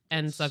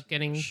ends up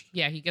getting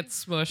he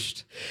gets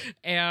smushed,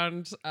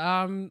 and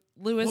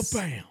Lewis,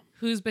 bam.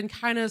 who's been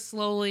kind of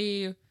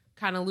slowly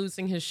kind of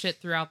losing his shit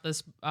throughout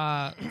this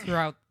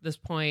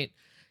point,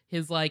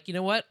 he's like, you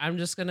know what, I'm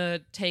just gonna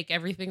take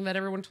everything that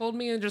everyone told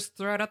me and just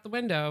throw it out the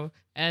window,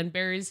 and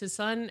buries his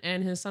son,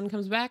 and his son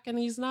comes back and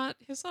he's not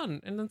his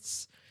son, and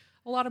it's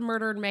a lot of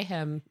murder and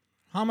mayhem.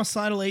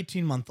 Homicidal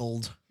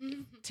 18-month-old.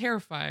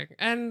 Terrifying.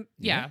 And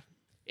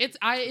it's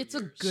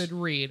a good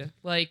read.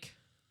 Like,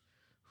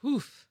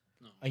 oof.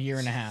 No, A year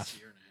and a half.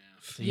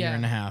 It's a year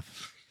and a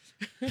half.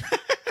 It's a year and a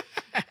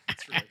half.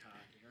 It's really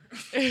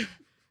hot here.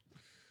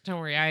 Don't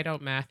worry, I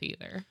don't math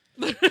either.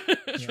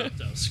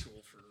 Dropped out of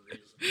school for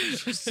a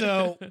reason.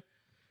 So,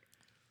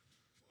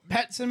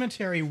 Pet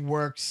Cemetery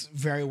works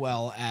very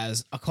well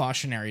as a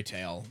cautionary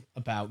tale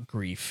about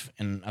grief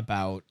and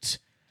about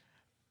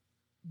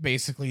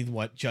basically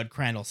what Judd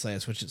Crandall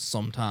says, which is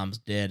sometimes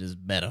dead is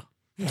better.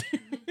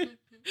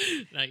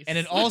 Nice. And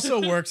it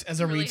also works as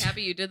a I'm really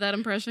happy you did that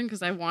impression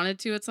because I wanted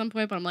to at some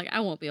point, but I'm like, I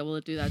won't be able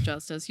to do that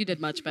justice. You did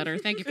much better.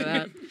 Thank you for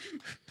that.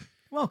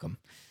 Welcome.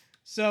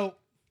 So,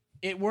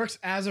 it works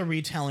as a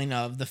retelling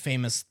of the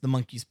famous The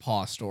Monkey's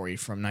Paw story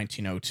from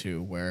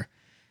 1902, where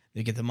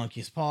they get the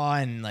monkey's paw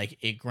and like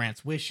it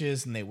grants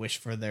wishes and they wish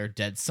for their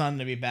dead son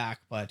to be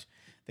back, but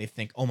they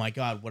think, oh my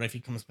God, what if he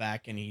comes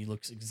back and he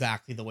looks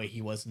exactly the way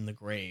he was in the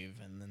grave,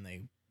 and then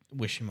they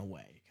wish him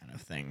away, kind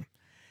of thing.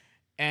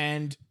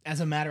 And as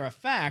a matter of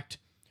fact,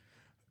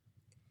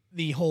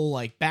 the whole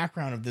like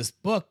background of this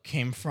book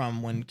came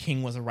from when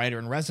King was a writer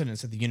in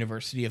residence at the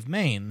University of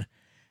Maine,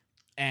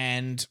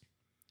 and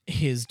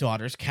his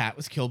daughter's cat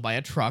was killed by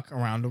a truck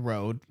around a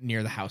road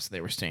near the house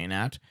they were staying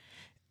at.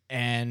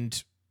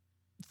 And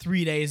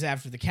 3 days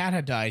after the cat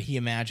had died, he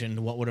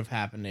imagined what would have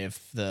happened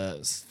if the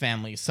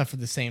family suffered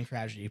the same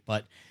tragedy,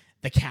 but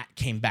the cat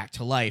came back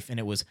to life, and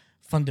it was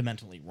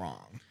fundamentally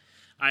wrong.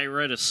 I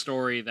read a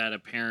story that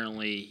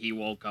apparently he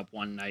woke up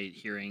one night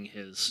hearing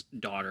his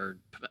daughter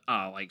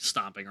like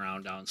stomping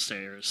around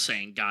downstairs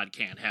saying, God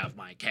can't have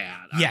my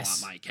cat. I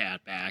Yes. want my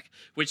cat back,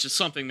 which is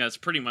something that's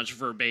pretty much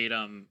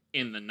verbatim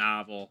in the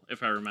novel,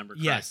 if I remember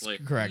correctly.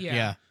 Yes, correct, Yeah.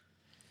 yeah.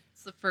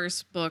 It's the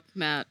first book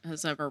Matt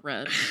has ever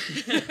read.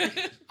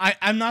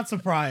 I'm not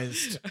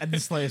surprised at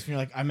this slightest. When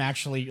you're like, I'm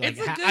actually like, It's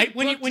a good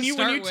book to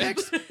start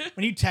with.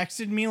 when you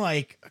texted me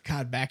like,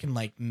 God, back in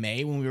like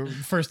May when we were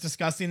first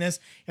discussing this,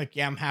 you're like,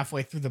 yeah, I'm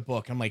halfway through the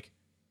book. I'm like,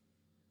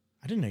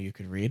 I didn't know you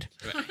could read.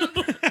 He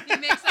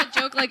makes that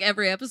joke like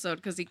every episode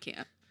because he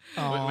can't.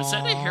 Wait, was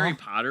that a Aw. Harry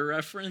Potter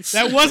reference?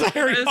 That was a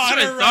Harry That's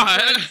Potter what I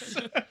reference.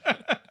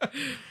 thought.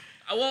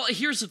 Well,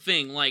 here's the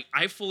thing. Like,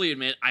 I fully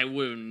admit I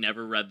would have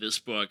never read this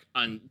book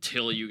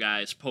until you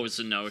guys posed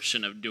the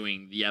notion of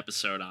doing the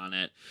episode on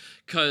it.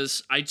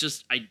 Because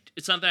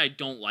it's not that I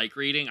don't like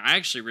reading. I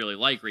actually really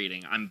like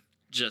reading. I'm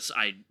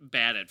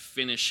bad at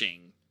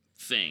finishing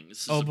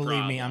things. Oh,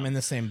 believe me, I'm in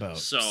the same boat.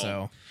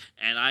 So,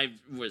 And I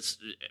was,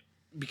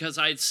 because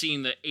I'd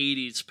seen the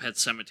 80s Pet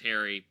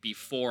Cemetery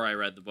before I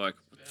read the book.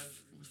 What the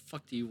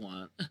fuck do you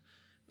want?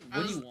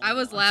 What do you want? I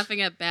was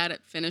laughing at bad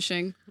at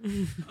finishing. So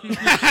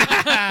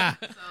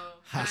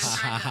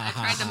I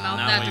tried to mouth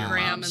Not that what to your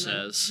Graham. mom And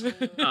then, says.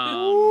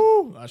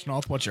 Ooh, that's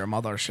not what your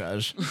mother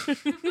says.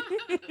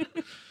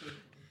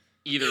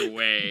 Either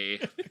way,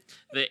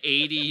 the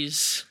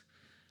 80s.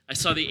 I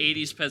saw the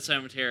 80s Pet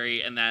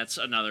Cemetery, and that's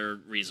another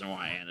reason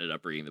why I ended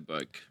up reading the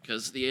book.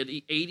 Because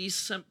the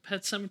 80s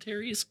Pet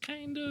Cemetery is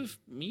kind of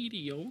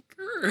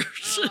mediocre.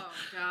 oh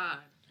God.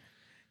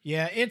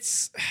 Yeah,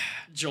 it's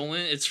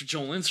It's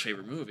Jolene's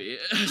favorite movie.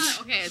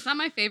 Okay, it's not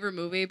my favorite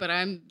movie, but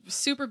I'm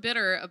super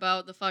bitter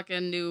about the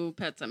fucking new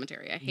Pet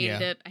Cemetery. I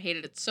hated it. I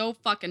hated it so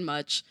fucking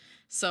much.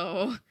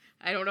 So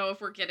I don't know if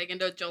we're getting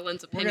into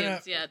Jolene's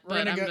opinions yet,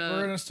 but we're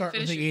gonna start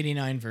with finish the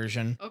 '89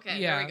 version.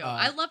 Okay, Yeah. there we go.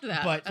 I loved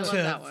that. But I love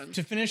that one.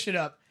 to finish it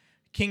up,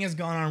 King has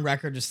gone on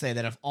record to say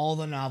that of all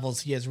the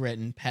novels he has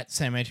written, Pet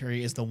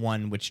Cemetery is the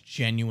one which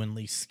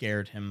genuinely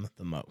scared him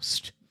the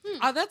most.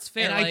 That's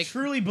fair. And I like,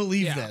 truly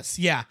believe yeah. this.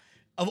 Yeah.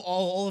 of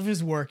all of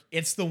his work,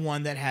 it's the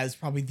one that has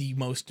probably the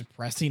most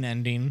depressing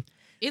ending.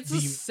 It's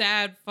a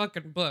sad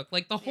fucking book.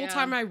 Like the whole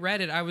time I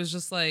read it, I was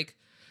just like,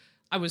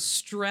 I was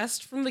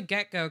stressed from the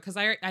get-go because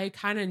I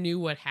kind of knew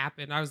what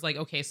happened. I was like,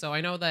 okay, so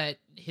I know that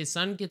his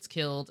son gets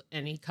killed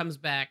and he comes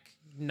back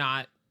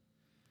not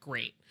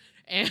great.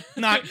 And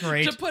Not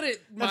great. To put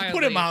it mildly. Let's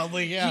put it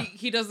mildly, yeah.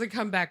 He doesn't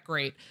come back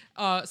great.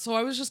 So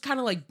I was just kind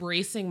of like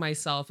bracing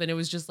myself, and it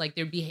was just like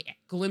there'd be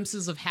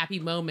glimpses of happy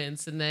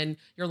moments, and then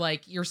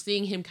you're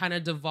seeing him kind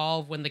of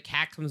devolve when the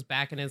cat comes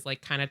back and is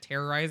like kind of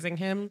terrorizing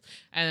him,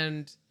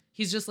 and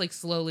he's just like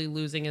slowly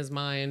losing his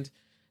mind.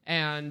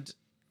 And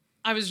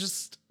I was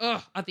just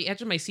at the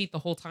edge of my seat the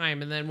whole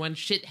time. And then when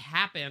shit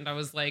happened, I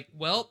was like,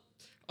 well,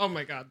 oh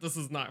my God, this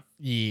is not.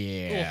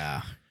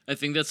 Yeah. I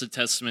think that's a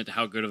testament to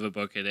how good of a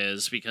book it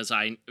is because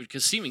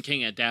Stephen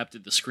King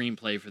adapted the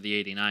screenplay for the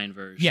 '89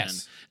 version.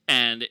 Yes.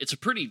 And it's a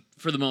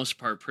for the most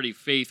part, pretty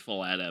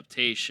faithful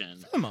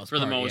adaptation. For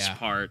the most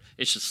part,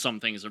 it's just some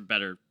things are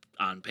better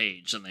on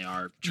page than they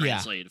are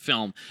translated to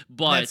film.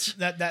 But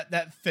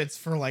that fits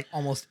for like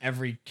almost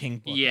every King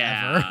book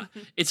yeah,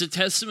 ever. It's a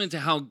testament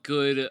to how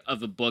good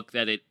of a book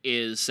that it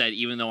is that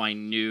even though I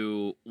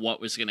knew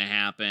what was going to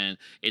happen,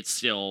 it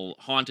still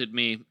haunted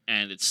me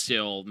and it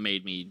still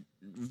made me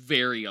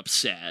very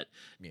upset.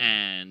 Yeah.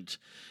 And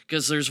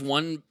because there's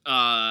one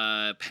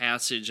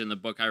passage in the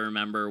book I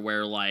remember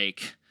where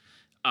like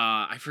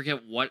I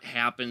forget what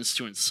happens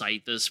to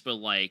incite this, but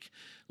like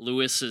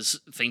Lewis is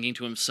thinking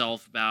to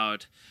himself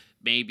about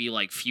maybe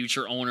like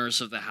future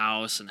owners of the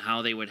house and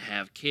how they would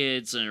have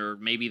kids, or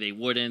maybe they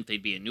wouldn't.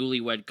 They'd be a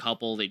newlywed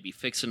couple. They'd be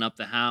fixing up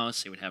the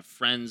house. They would have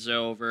friends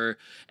over,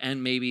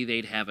 and maybe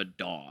they'd have a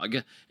dog.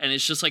 And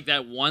it's just like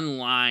that one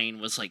line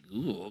was like,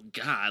 ooh,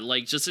 God,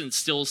 like just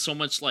instills so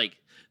much like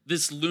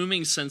this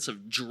looming sense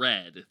of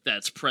dread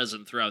that's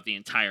present throughout the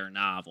entire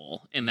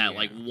novel in that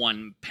like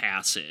one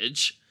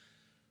passage.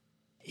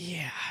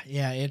 Yeah,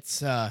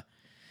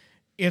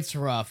 it's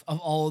rough. Of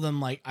all of them,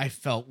 like I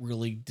felt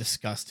really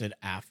disgusted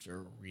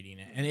after reading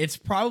it. And it's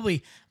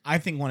probably, I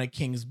think, one of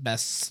King's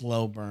best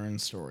slow burn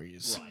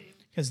stories. Right.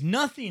 Because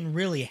nothing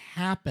really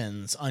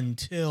happens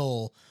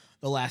until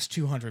the last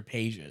 200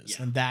 pages.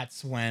 Yeah. And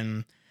that's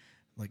when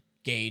like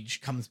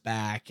Gage comes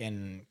back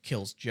and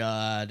kills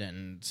Judd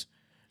and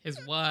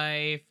His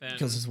wife. And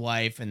kills his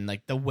wife, and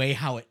like the way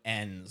how it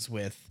ends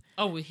with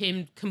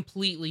him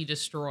completely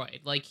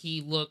destroyed. Like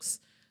he looks...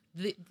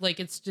 like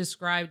it's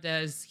described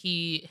as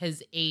he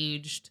has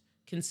aged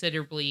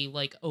considerably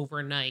like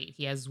overnight.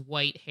 He has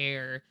white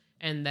hair,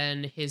 and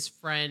then his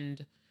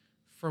friend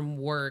from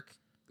work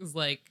is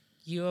like,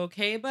 "You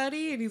okay,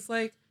 buddy?" And he's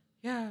like,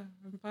 "Yeah,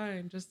 I'm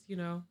fine. Just,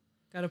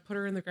 got to put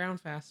her in the ground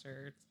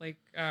faster." It's like,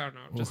 I don't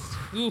know, just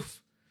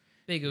oof.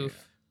 Big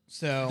oof.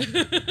 So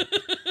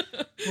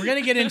we're going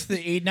to get into the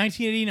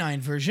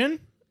 1989 version.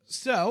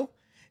 So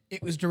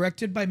it was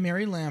directed by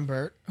Mary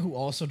Lambert, who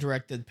also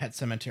directed Pet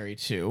Sematary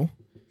 2.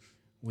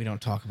 We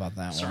don't talk about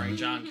that Starring one.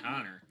 John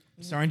Connor.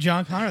 Starring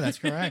John Connor, that's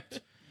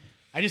correct.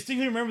 I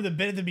distinctly remember the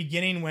bit at the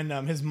beginning when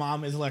his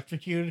mom is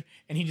electrocuted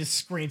and he just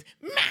screams,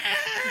 "Mom!"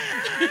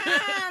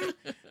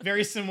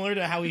 Very similar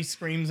to how he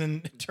screams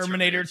in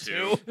Terminator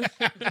 2.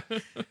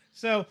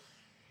 So,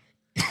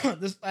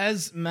 this,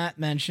 as Matt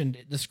mentioned,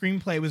 the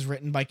screenplay was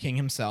written by King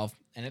himself,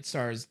 and it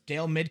stars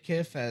Dale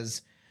Midkiff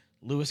as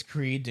Lewis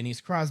Creed,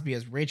 Denise Crosby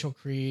as Rachel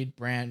Creed,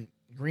 Brand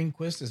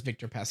Greenquist as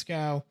Victor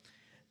Pascal,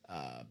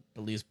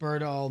 Belize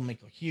Birdall,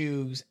 Michael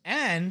Hughes,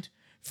 and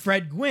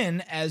Fred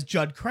Gwynn as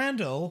Judd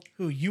Crandall,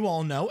 who you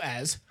all know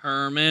as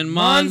Herman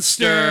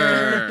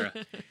Munster.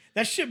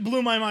 That shit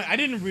blew my mind. I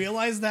didn't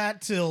realize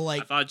that till I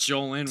like thought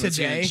Jolene was going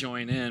today. to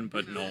join in,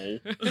 but no.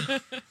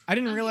 I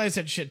didn't realize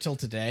that shit till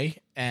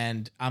today,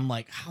 and I'm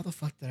like, how the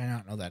fuck did I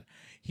not know that?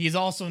 He's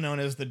also known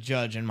as the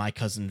judge in My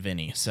Cousin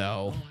Vinny.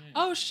 So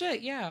Oh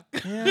shit, yeah.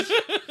 yeah,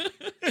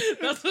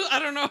 I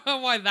don't know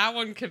why that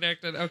one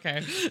connected.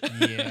 Okay.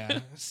 yeah.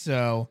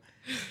 So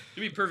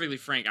To be perfectly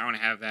frank, I don't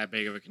have that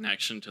big of a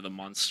connection to the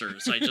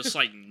Munsters. I just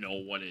like know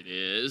what it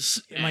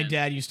is. my and-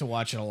 dad used to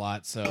watch it a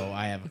lot, so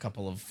I have a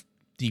couple of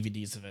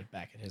DVDs of it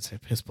back at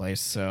his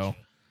place. So,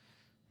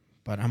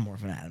 but I'm more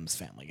of an Addams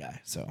Family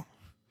guy. So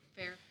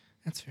Fair.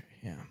 that's fair.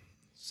 Yeah.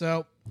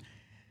 So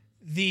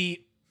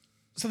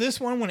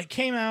this one, when it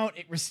came out,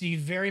 it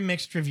received very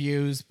mixed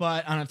reviews,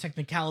 but on a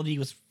technicality, it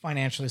was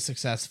financially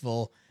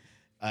successful.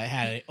 It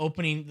had an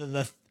opening.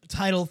 The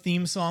title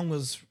theme song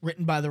was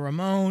written by the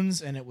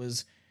Ramones, and it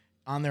was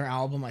on their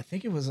album. I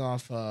think it was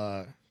off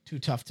Too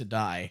Tough to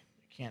Die.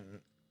 I can't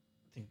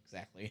think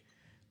exactly.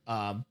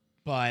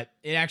 But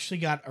it actually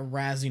got a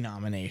Razzie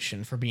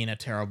nomination for being a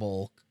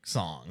terrible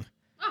song.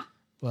 Ah.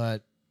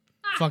 But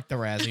fuck the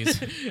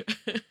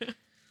Razzies.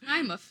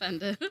 I'm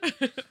offended.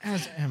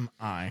 As am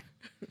I.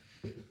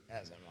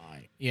 As am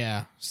I.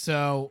 Yeah.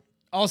 So,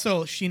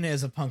 also, Sheena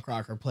is a punk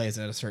rocker, plays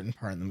at a certain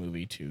part in the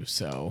movie, too.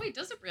 So, Wait,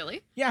 does it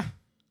really? yeah.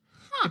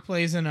 It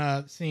plays in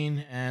a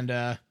scene, and,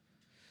 of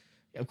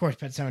course,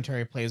 Pet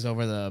Sematary plays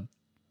over the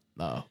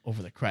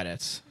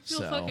credits. I feel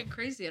So, fucking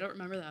crazy. I don't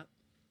remember that.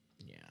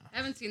 yeah. I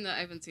haven't seen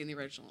the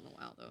original in a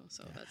while though,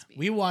 so that's me.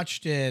 We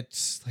watched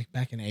it like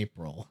back in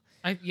April.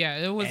 Yeah,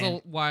 it was a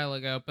And- while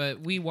ago, but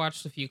we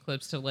watched a few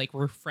clips to like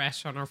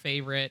refresh on our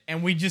favorite.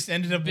 And we just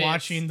ended up Bits.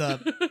 watching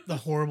the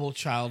horrible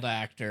child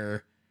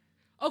actor.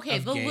 Okay,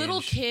 Of the little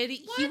Gage. kid,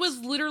 he was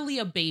literally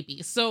a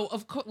baby. So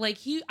of course, like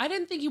I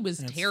didn't think he was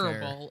That's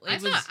terrible. I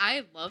It was, thought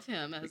I love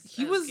him as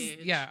he as was, Gage.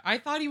 yeah, I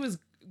thought he was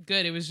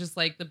good. It was just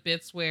like the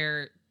bits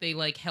where they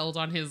like held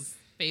on his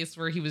face,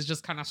 where he was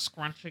just kind of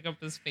scrunching up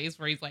his face,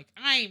 where he's like,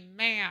 "I'm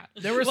mad."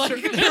 There were like,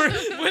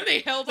 certain- when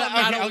they held on Okay,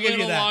 that I'll a give you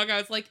little that. long, I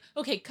was like,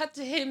 okay, cut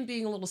to him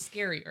being a little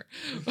scarier.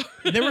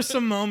 There were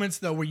some moments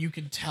though where you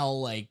could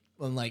tell like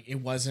when like it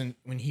wasn't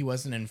when he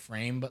wasn't in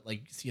frame, but like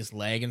you see his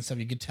leg and stuff,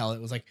 you could tell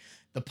it was like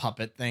the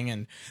puppet thing.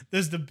 And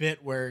there's the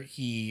bit where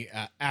he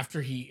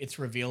after it's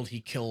revealed he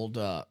killed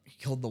the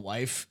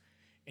wife,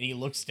 and he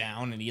looks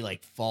down and he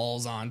like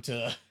falls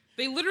onto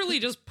They literally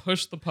just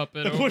pushed the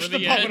puppet they over push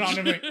the puppet edge. on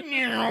him. Like,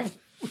 meow.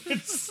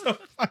 It's so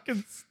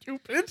fucking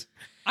stupid.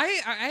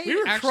 I We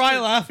were actually, cry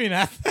laughing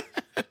at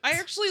that. I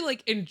actually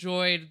like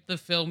enjoyed the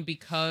film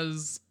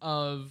because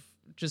of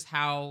just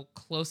how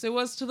close it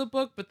was to the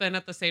book, but then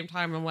at the same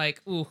time I'm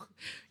like, ooh,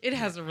 it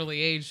hasn't really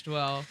aged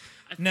well.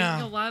 I No.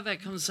 think a lot of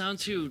that comes down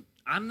to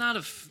I'm not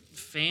a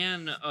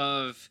fan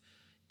of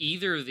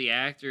either of the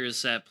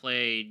actors that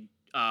played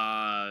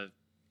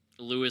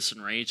Lewis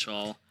and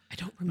Rachel. I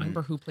don't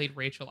remember who played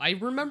Rachel. I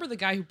remember the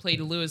guy who played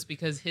Lewis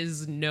because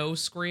his no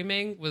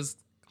screaming was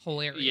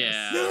hilarious.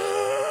 Yeah.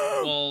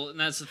 Well, and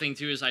that's the thing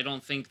too, is I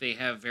don't think they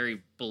have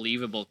very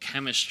believable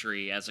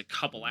chemistry as a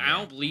couple. I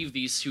don't believe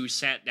these two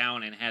sat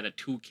down and had a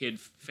 2-kid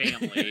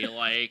family.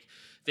 Like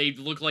they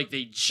look like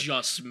they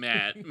just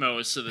met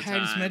most of the I time.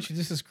 just mentioned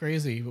this is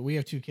crazy, but we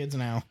have 2 kids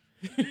now.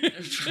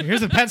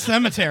 Here's a pet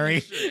cemetery.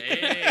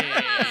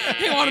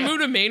 Hey, want to move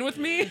to Maine with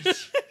me?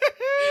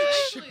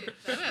 Actually,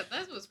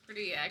 that was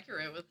pretty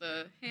accurate with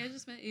the, hey, I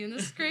just met you and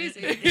this is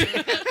crazy.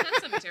 Pet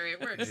cemetery,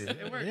 it works.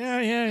 It works.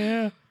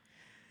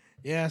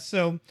 Yeah,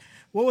 so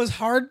what was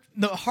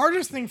the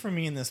hardest thing for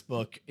me in this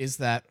book is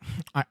that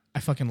I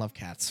fucking love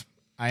cats.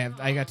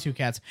 I got 2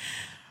 cats.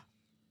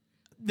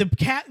 The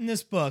cat in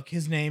this book,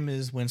 his name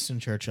is Winston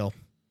Churchill.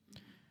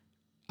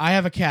 I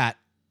have a cat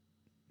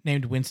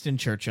named Winston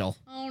Churchill,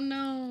 Oh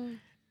no.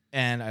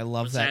 and I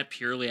love Was that. that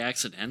purely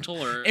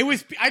accidental, or It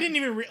was. I didn't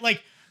even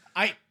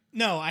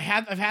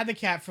I've had the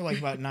cat for like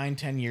about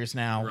 9-10 years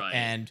now, Right.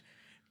 and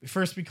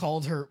first we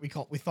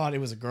thought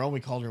it was a girl. We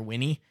called her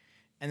Winnie,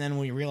 and then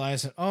we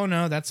realized that, oh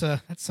no, that's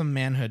some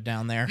manhood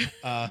down there.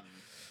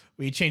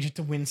 We changed it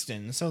to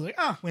Winston. So I was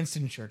like,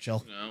 Winston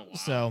Churchill. Oh, wow.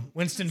 So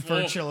Winston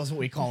Churchill is what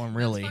we call him,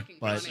 really. fucking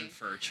But Winston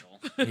Churchill.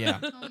 yeah.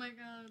 Oh my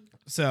god.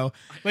 So,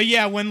 but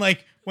yeah, when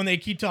they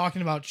keep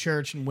talking about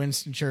Church and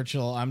Winston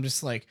Churchill, I'm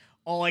just like,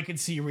 all I could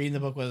see reading the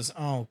book was,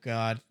 oh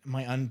god,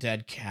 my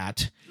undead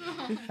cat.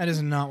 That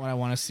is not what I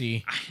want to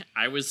see.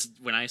 I was,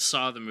 when I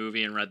saw the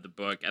movie and read the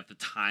book, at the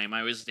time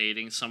I was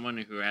dating someone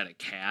who had a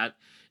cat,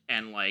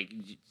 and like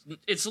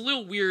it's a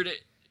little weird.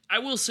 I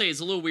will say it's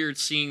a little weird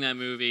seeing that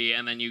movie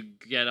and then you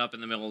get up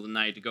in the middle of the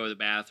night to go to the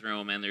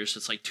bathroom and there's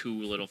just like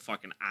 2 little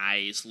fucking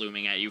eyes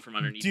looming at you from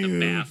underneath the Dude.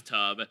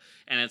 bathtub,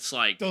 and it's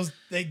like Those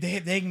they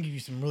can give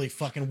you some really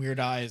fucking weird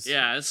eyes.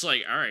 yeah, it's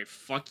like, all right,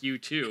 fuck you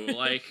too.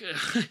 Like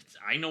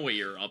I know what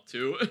you're up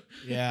to.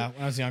 Yeah,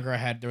 when I was younger,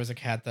 there was a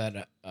cat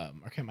that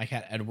my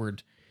cat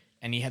Edward,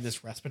 and he had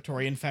this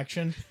respiratory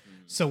infection.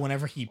 So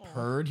whenever he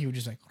purred, he would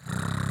just like,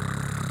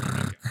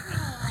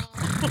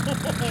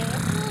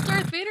 Little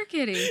Darth Vader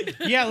kitty.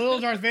 yeah, little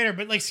Darth Vader,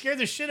 but like scared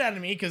the shit out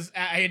of me because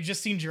I had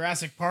just seen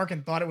Jurassic Park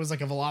and thought it was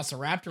like a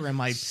velociraptor in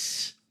my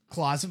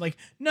closet. Like,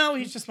 no,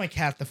 he's just my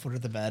cat at the foot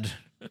of the bed.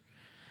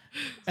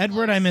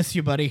 Edward, I miss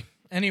you, buddy.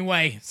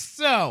 Anyway,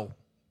 so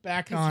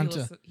back on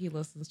to. He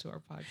listens to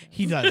our podcast.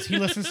 He does. He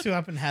listens to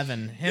Up in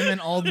Heaven. Him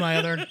and all my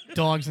other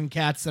dogs and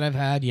cats that I've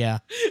had. Yeah,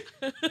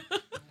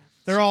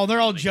 they're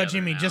all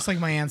judging me now. just like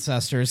my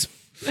ancestors.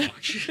 Fuck.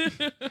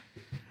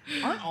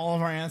 Aren't all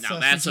of our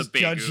ancestors that's a just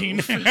big judging?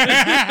 oof.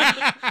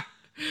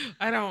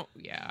 I don't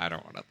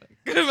want to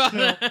think about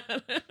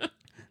that.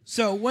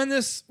 So when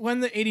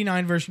the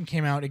 89 version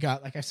came out, it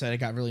got, like I said, it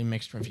got really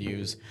mixed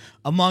reviews.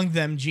 Among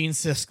them, Gene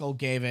Siskel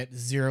gave it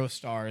 0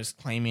 stars,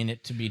 claiming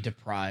it to be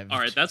deprived. All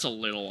right, that's a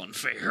little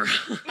unfair.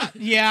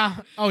 Yeah.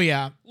 Oh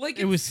yeah. Like,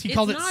 He it's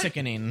called it not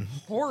sickening.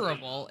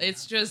 Horrible.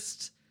 It's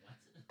just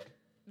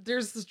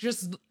there's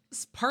just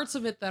parts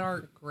of it that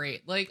aren't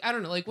great. Like, I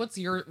don't know. Like, what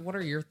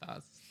are your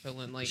thoughts,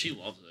 Dylan? Like, She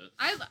loves it.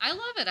 I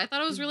love it. I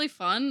thought it was really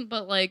fun,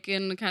 but like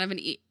in kind of an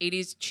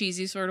 80s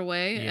cheesy sort of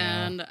way.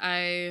 Yeah. And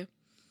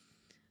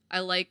I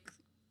like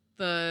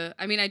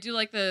I do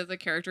like the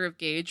character of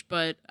Gage,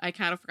 but I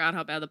kind of forgot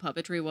how bad the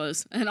puppetry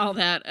was and all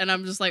that. And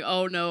I'm just like,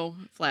 oh no,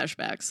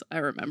 flashbacks. I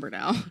remember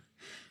now.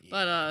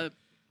 But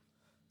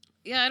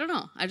yeah, I don't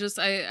know.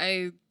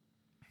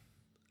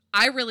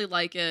 I really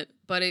like it,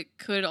 but it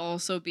could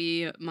also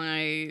be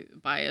my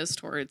bias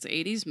towards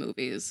 80s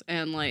movies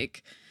and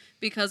like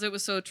because it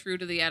was so true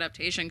to the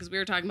adaptation. Because we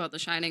were talking about The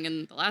Shining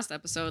in the last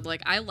episode.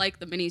 Like, I like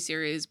the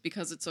miniseries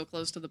because it's so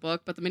close to the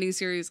book, but the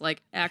miniseries,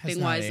 like acting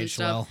not wise and aged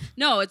stuff, well.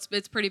 no, it's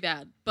pretty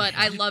bad. But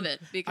I love it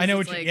because I know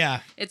it's what you, like,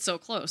 yeah. it's so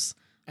close.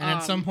 And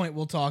at some point,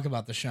 we'll talk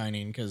about The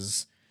Shining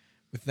because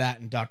with that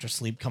and Doctor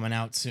Sleep coming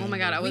out soon. Oh my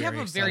God, we're we have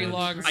a very excited.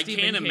 long I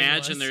Stephen can't King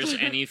imagine list.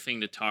 there's anything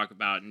to talk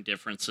about in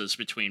differences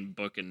between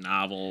book and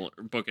novel,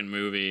 or book and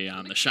movie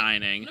on The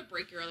Shining. I'm gonna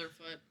break your other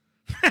foot.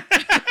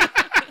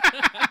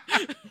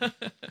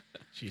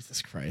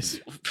 Jesus Christ.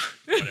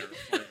 Whatever.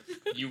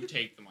 You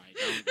take the mic.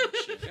 I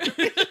don't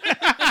give a shit.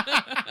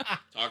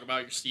 Talk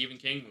about your Stephen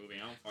King movie.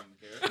 I don't fucking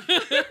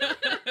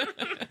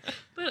care.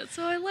 But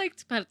so I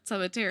liked Pet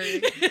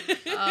Cemetery.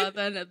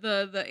 Then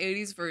the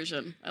 80s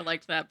version. I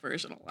liked that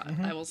version a lot.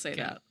 I will say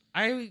that.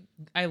 I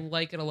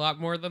like it a lot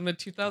more than the I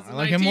 2019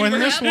 like it more than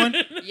this version.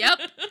 one. Yep.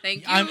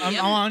 Thank you. I'm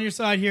Yep. on your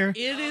side here.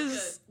 It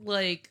is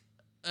like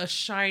a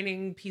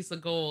shining piece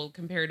of gold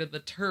compared to the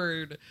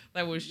turd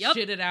that was Yep.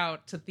 shitted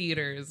out to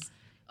theaters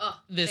Oh,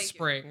 this thank you.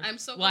 spring. I'm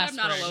so glad Last I'm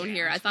not spring. alone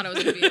here. I thought I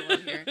was going to be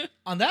alone here.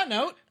 On that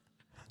note,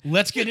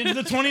 let's get into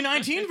the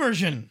 2019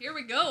 version. Here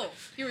we go.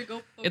 Here we go.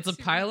 Folks. It's a Here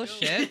we pile of go.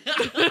 shit.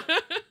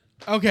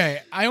 Okay,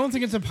 I don't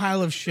think it's a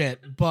pile of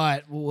shit,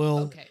 but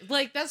we'll. Okay,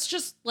 like that's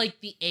just like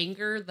the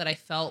anger that I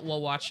felt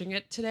while watching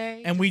it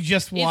today. And we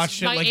just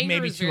watched it my like anger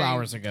maybe is 2 very-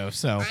 hours ago,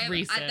 so.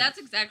 Recent. That's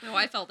exactly how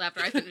I felt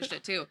after I finished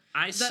it too.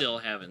 I still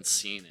haven't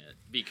seen it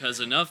because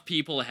enough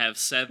people have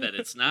said that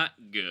it's not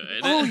good.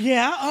 Oh,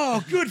 yeah?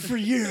 Oh, good for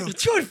you.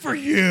 Good for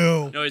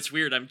you. No, it's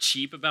weird. I'm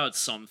cheap about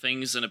some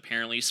things, and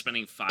apparently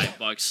spending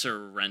 $5 to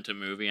rent a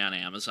movie on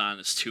Amazon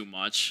is too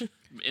much.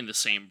 In the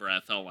same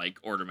breath, I'll like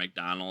order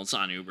McDonald's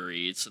on Uber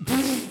Eats, and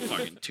that's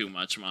fucking too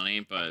much money.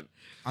 But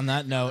On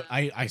that note,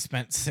 I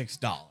spent $6.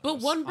 But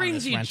one on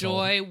brings this you rental.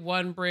 joy,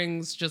 one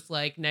brings just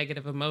like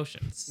negative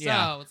emotions.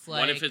 Yeah. So it's like,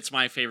 what if it's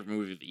my favorite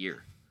movie of the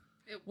year?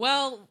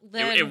 well,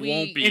 then It we,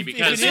 won't be If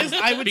because it is,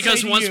 I would because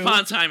say to Once you-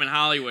 Upon a Time in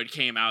Hollywood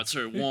came out,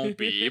 so it won't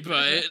be.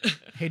 But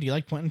Hey, do you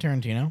like Quentin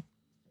Tarantino?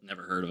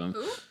 never heard of him.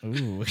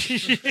 Who? Ooh.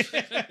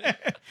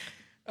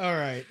 All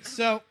right,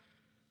 so.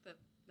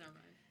 Never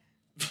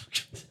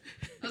mind.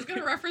 I was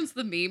gonna reference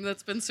the meme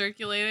that's been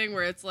circulating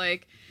where it's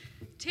like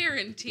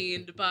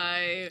Tarantined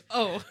by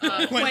Oh,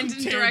 Quentin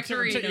Tarantino.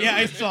 Directorino. Yeah,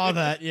 I saw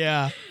that,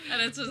 yeah.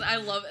 And it's just I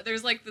love it.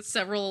 There's like the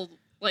several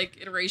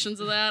like iterations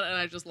of that, and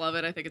I just love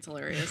it. I think it's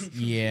hilarious.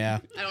 Yeah.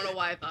 I don't know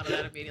why I thought of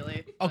that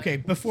immediately. but- Okay,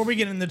 before we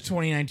get into the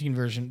 2019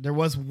 version, there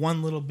was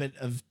one little bit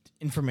of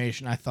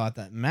information I thought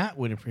that Matt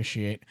would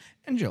appreciate,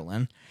 and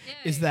Jolene,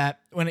 is Yay. that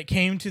when it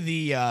came to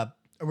the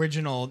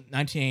original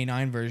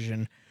 1989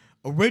 version,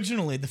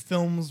 originally the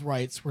film's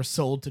rights were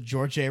sold to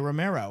George A.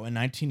 Romero in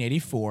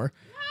 1984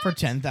 for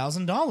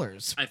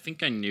 $10,000. I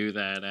think I knew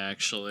that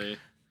actually.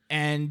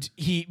 And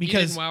he, you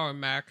because didn't wow him,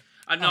 Mac.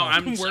 No, Oh,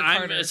 I'm work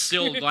harder.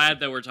 still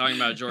glad that we're talking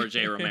about George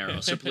A. Romero.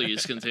 So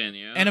please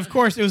continue. And of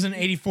course, it was in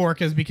 '84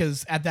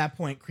 because at that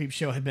point,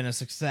 Creepshow had been a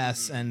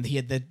success, and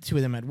the two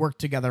of them had worked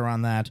together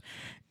on that.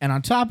 And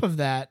on top of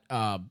that,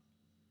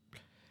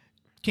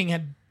 King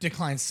had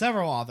declined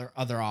several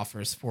other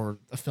offers for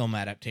a film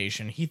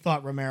adaptation. He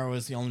thought Romero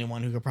was the only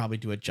one who could probably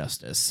do it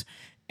justice.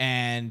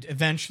 And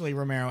eventually,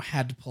 Romero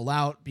had to pull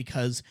out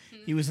because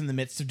he was in the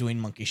midst of doing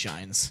Monkey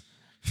Shines.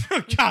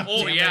 God oh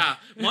damn it. yeah,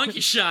 Monkey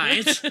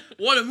Shines.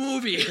 What a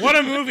movie! What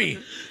a movie!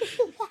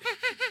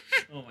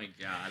 Oh my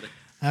god,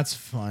 That's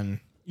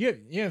fun. You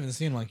haven't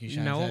seen Monkey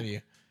Shines, No. have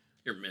you?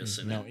 you're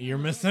missing No, it. you're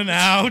missing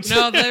out.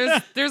 No,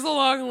 there's a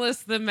long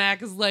list that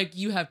Mac is like,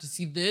 you have to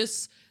see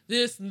this,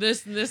 this, and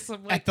this, and this.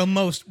 I'm like, At the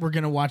most, we're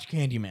gonna watch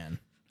Candyman.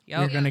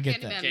 yep. We're gonna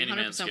get that. Candyman,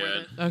 Candyman's 100%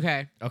 worth good. it.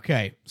 Okay.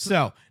 Okay,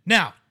 so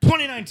now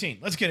 2019.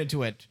 Let's get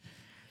into it.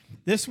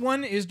 This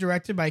one is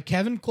directed by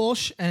Kevin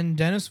Kolsch and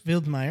Dennis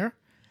Wildmeyer.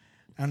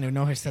 I don't even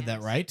know if I said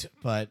that right,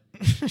 but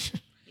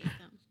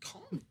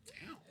Calm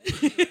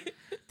down.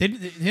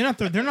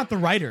 they're not the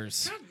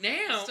writers.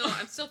 Now.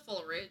 I'm still full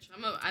of rage.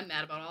 I'm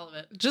mad about all of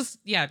it. Just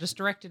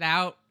direct it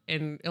out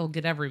and it'll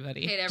get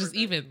everybody. Hate Just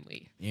everybody.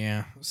 evenly.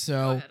 Yeah. Go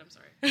So ahead. I'm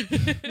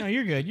sorry. no,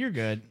 you're good. You're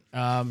good.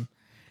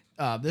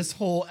 This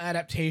whole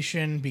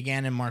adaptation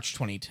began in March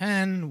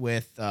 2010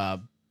 with a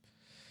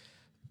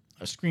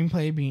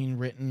screenplay being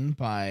written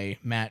by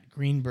Matt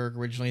Greenberg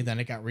originally. Then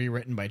it got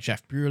rewritten by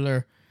Jeff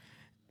Bueller,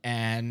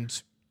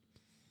 and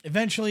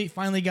eventually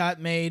finally got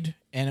made.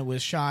 And it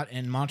was shot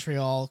in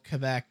Montreal,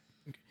 Quebec,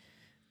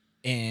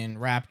 and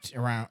wrapped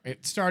around.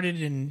 It started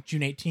in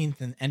June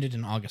 18th and ended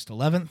in August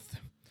 11th.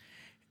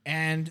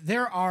 And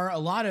there are a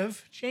lot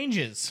of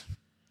changes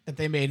that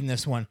they made in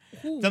this one.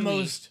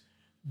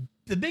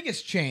 The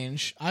biggest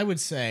change, I would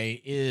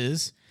say,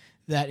 is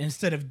that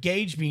instead of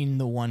Gage being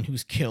the one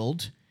who's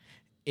killed,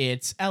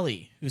 it's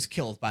Ellie who's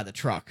killed by the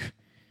truck.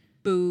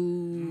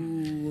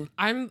 Boo.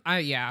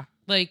 Yeah.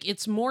 Like,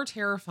 it's more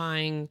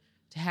terrifying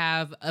to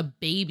have a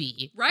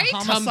baby Right?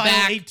 come Homicidal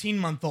back.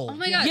 18-month-old. Oh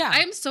my god! Yeah. I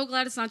am so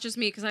glad it's not just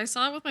me because I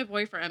saw it with my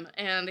boyfriend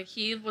and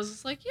he was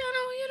just like, it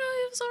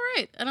was all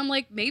right. And I'm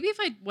like, maybe if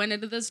I went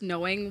into this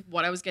knowing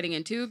what I was getting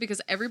into,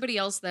 because everybody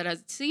else that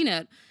has seen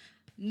it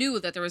knew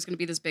that there was going to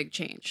be this big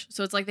change.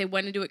 So it's like they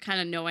went into it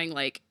kind of knowing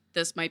like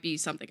this might be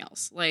something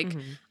else. Like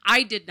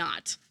I did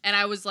not. And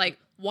I was like,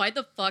 why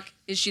the fuck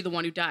is she the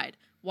one who died?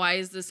 Why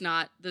is this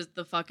not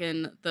the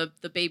fucking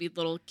the baby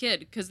little kid?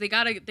 Because they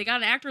got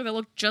an actor that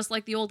looked just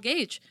like the old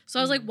Gage. So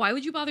I was like, why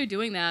would you bother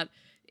doing that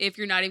if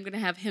you're not even gonna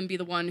have him be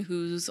the one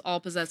who's all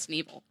possessed and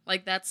evil?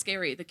 Like that's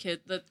scary.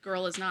 The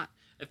girl is not.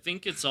 I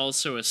think it's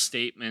also a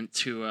statement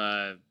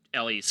to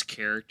Ellie's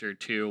character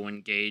too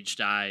when Gage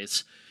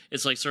dies.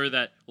 It's like sort of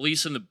that, at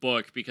least in the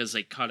book, because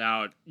they cut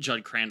out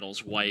Judd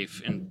Crandall's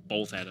wife in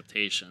both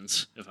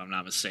adaptations, if I'm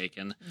not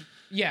mistaken.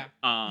 Yeah.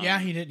 Yeah,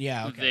 he did.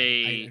 Yeah,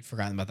 okay. I'd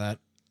forgotten about that.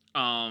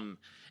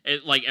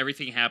 It like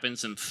everything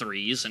happens in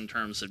threes in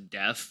terms of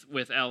death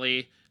with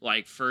Ellie.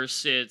 Like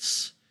first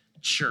it's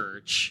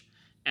Church,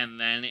 and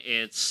then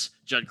it's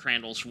Judd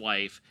Crandall's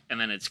wife, and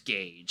then it's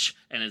Gage,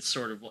 and it's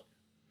sort of.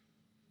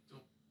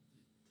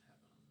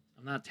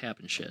 I'm not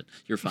tapping shit.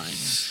 You're fine.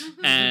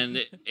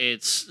 And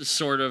it's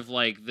sort of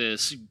like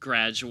this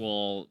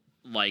gradual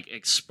like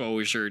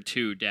exposure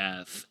to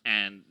death,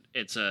 and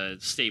it's a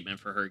statement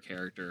for her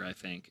character, I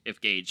think,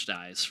 if Gage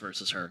dies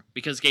versus her.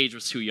 Because Gage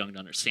was too young to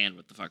understand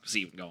what the fuck was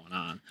even going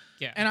on.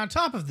 Yeah. And on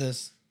top of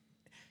this,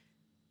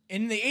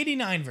 in the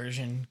 89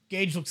 version,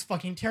 Gage looks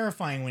fucking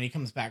terrifying when he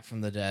comes back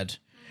from the dead.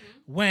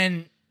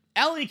 When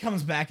Ellie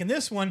comes back in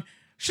this one,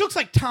 she looks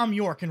like Tom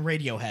York in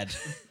Radiohead.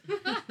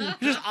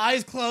 Just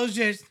eyes closed,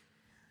 just,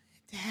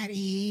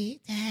 Daddy,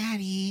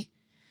 Daddy.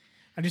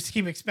 I just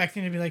keep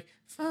expecting to be like,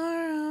 for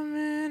a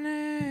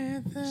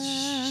minute.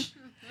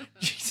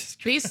 Jesus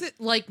Christ.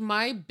 Like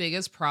my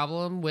biggest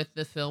problem with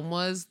the film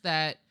was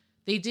that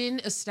they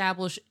didn't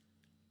establish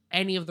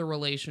any of the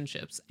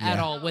relationships at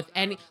all with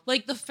any,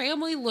 like the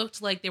family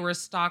looked like they were a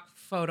stock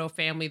photo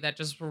family that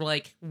just were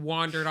like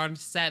wandered on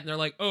set and they're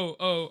like,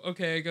 oh,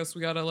 okay, I guess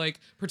we gotta like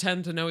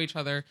pretend to know each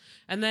other.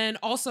 And then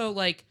also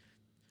like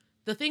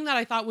the thing that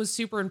I thought was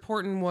super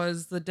important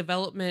was the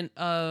development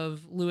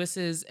of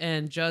Lewis's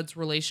and Judd's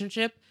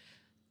relationship.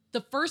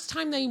 The first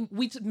time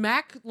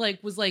Mac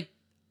like was like,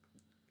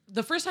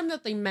 the first time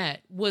that they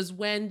met was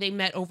when they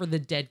met over the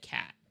dead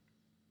cat.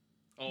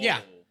 Oh.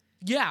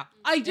 Yeah,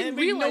 I didn't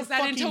realize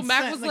that until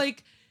Mac was sense.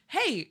 like,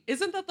 hey,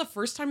 isn't that the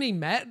first time they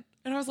met?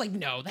 And I was like,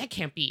 no, that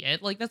can't be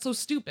it. Like, that's so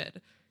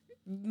stupid.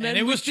 Then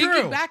it was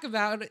thinking true. back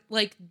about it,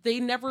 like, they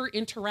never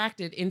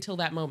interacted until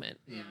that moment.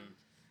 Yeah.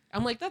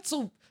 I'm like, that's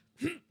so...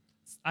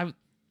 I'm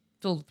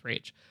filled with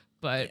rage.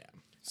 But...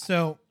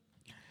 So,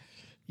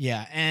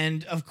 yeah,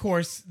 and of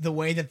course, the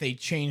way that they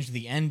changed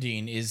the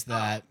ending is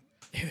that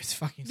it was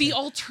fucking... The sad.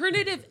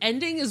 alternative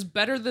ending is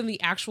better than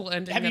the actual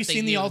ending. Have you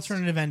seen the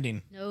alternative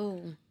ending? No.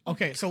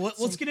 Okay, so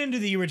let's get into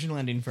the original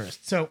ending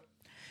first. So,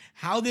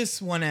 how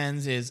this one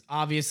ends is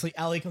obviously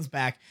Ellie comes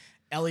back.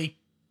 Ellie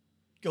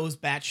goes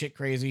batshit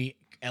crazy.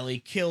 Ellie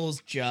kills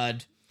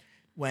Judd.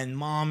 When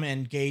Mom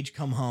and Gage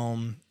come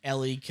home,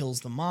 Ellie kills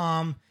the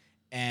mom,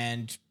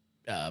 and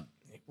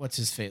what's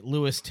his fate?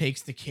 Lewis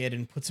takes the kid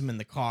and puts him in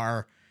the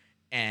car,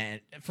 and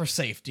for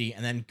safety,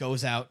 and then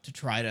goes out to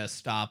try to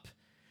stop.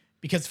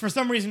 Because for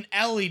some reason,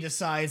 Ellie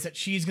decides that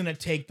she's gonna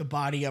take the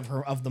body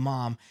of the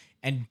mom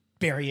and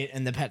bury it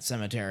in the pet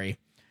cemetery,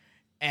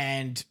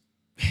 and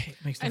it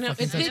makes no I know,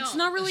 fucking sense. it's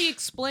not really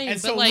explained,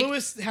 And but so like...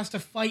 Lewis has to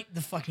fight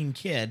the fucking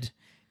kid,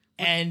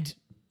 and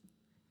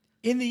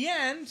in the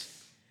end,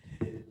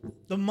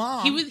 the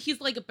mom He's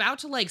like about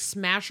to like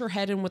smash her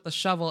head in with a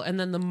shovel, and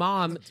then the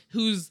mom,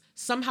 who's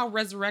somehow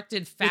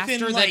resurrected faster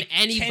within than like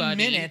anybody, 10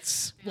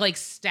 minutes. like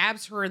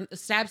stabs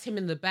him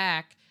in the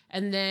back,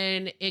 and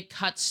then it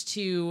cuts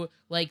to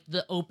like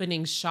the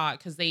opening shot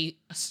because they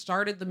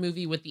started the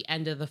movie with the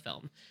end of the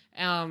film,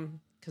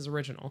 because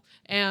original,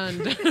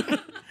 and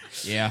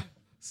Yeah.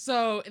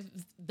 so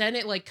then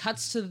it like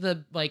cuts to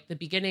the like the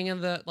beginning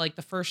of the like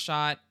the first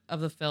shot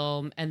of the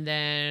film, and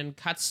then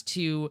cuts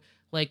to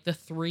like the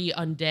three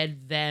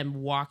undead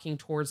them walking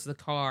towards the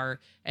car,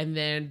 and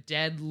then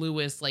dead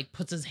Lewis like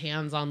puts his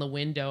hands on the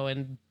window,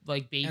 and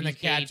like baby And the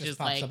cat Gage just is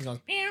pops like up and goes,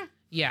 meow.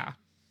 yeah,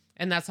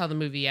 and that's how the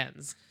movie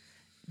ends.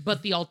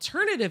 But the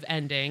alternative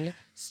ending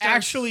starts,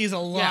 Actually is a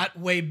lot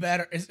way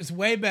better. It's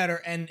way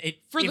better, and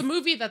the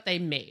movie that they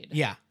made.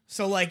 Yeah.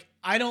 So like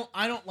I don't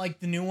like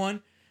the new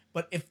one,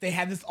 but if they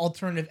had this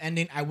alternative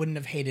ending, I wouldn't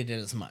have hated it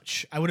as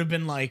much. I would have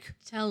been like,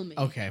 Tell me.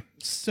 okay,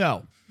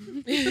 so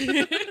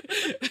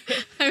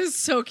I was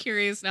so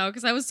curious now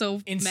because I was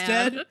so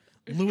instead, mad.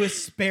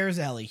 Lewis spares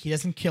Ellie. He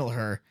doesn't kill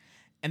her,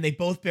 and they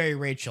both bury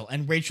Rachel.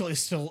 And Rachel is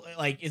still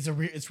like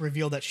it's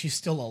revealed that she's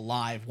still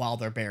alive while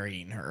they're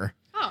burying her.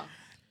 Oh.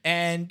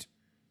 And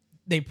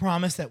they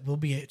promise that we'll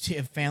be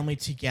a family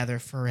together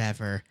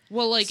forever.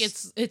 Well, like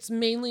it's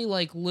mainly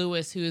like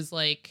Lewis who is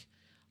like,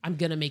 I'm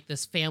gonna make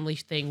this family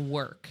thing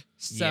work.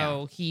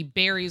 So he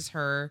buries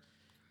her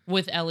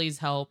with Ellie's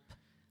help.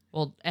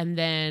 Well, and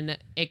then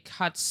it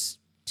cuts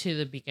to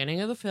the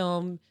beginning of the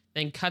film,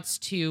 then cuts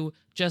to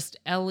just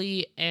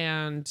Ellie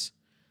and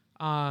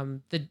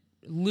the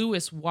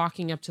Lewis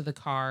walking up to the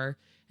car,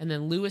 and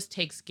then Lewis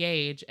takes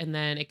Gage, and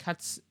then it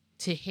cuts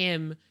to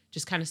him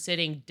just kind of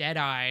sitting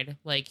dead-eyed,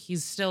 like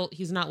he's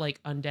not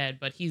like undead,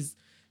 but he's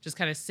just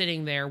kind of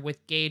sitting there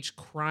with Gage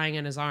crying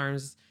in his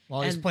arms.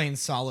 While he's And- playing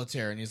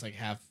solitaire and he's like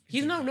half.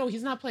 He's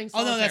he's not playing Oh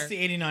solitaire. no, that's the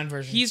 '89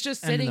 version. He's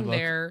just And in the sitting book.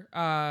 there,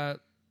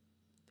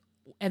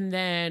 and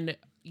then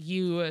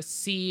you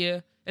see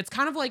it's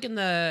kind of like in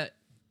the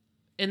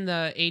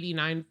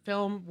 '89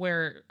 film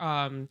where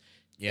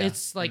Yeah,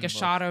 it's like in a the book.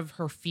 shot of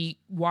her feet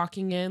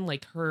walking in,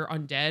 like her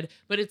undead,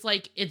 but it's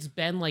like it's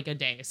been like a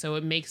day, so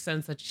it makes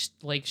sense that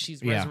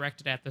she's Yeah.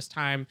 resurrected at this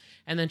time.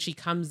 And then she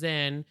comes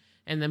in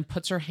and then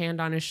puts her hand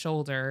on his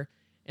shoulder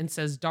and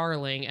says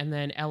 "darling," and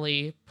then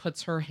Ellie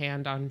puts her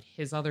hand on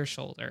his other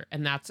shoulder,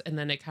 and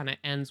then it kind of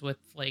ends with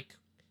like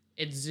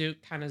it's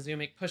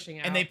zooming, pushing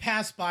out. And they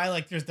pass by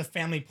like there's the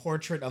family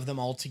portrait of them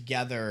all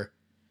together,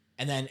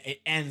 and then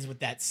it ends with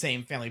that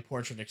same family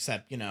portrait,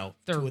 except They're-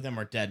 two of them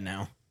are dead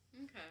now.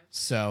 Okay.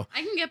 So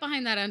I can get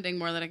behind that ending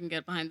more than I can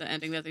get behind the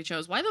ending that they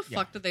chose. Why the Yeah.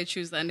 fuck did they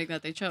choose the ending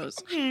that they chose?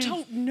 I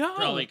don't know.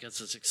 Probably because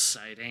it's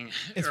exciting.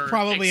 It's Or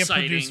probably a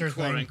exciting, producer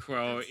quote thing.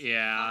 unquote.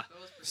 Yeah.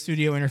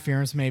 studio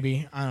interference,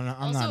 maybe. I don't know.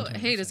 I'm Also, not.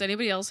 hey, does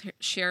anybody else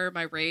share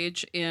my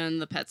rage in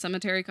the Pet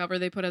Cemetery cover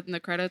they put in the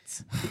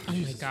credits? Oh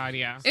my god,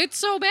 yeah. It's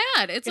so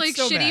bad. It's like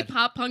so shitty bad.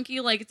 pop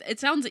punky. Like it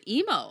sounds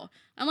emo.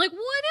 I'm like,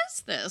 what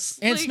is this?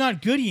 And it's Like,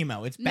 not good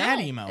emo. It's bad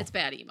no, emo. It's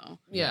bad emo.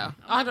 Yeah.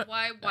 I'm like,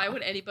 why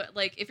would anybody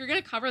like if you're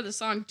gonna cover the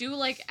song, do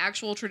like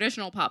actual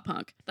traditional pop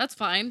punk. That's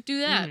fine. Do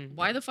that. Mhm.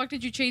 Why the fuck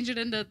did you change it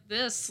into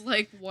this?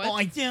 Like what? Oh,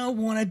 I don't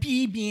want to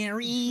be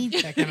buried.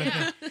 That kind of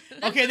thing.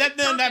 Okay,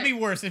 that'd be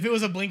worse. If it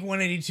was a Blink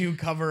 182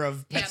 cover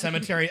of Pet Yeah.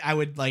 Cemetery, I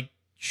would like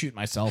shoot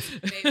myself.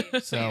 Maybe.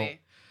 So- Maybe.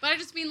 But I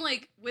just mean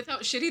like with how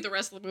shitty the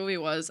rest of the movie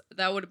was,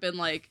 that would have been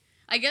like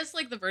I guess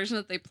like the version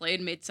that they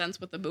played made sense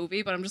with the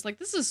movie, but I'm just like,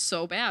 this is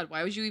so bad.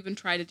 Why would you even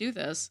try to do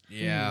this?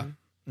 Yeah.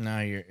 No,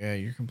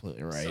 you're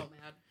completely right. So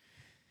mad.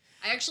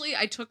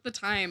 I took the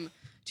time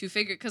to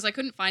figure because I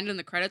couldn't find it in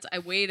the credits. I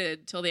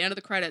waited till the end of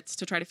the credits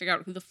to try to figure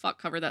out who the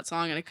fuck covered that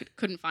song, and I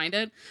couldn't find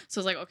it. So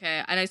I was like,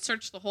 okay, and I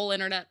searched the whole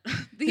internet,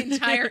 the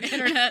entire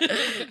internet,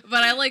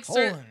 but I like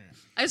Hold on.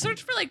 I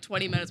searched for like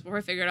 20 minutes before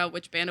I figured out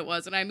which band it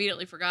was, and I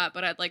immediately forgot.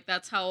 But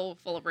that's how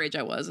full of rage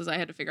I was, is I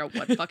had to figure out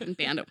what fucking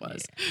band it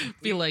was.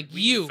 Be like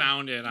We you.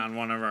 found it on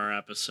one of our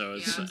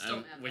episodes, Yeah, I'm so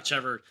mad about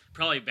whichever,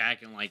 probably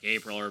back in like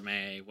April or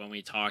May when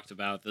we talked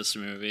about this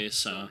movie.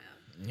 So,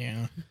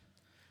 Yeah.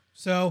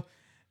 So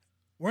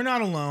we're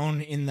not alone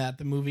in that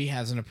the movie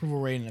has an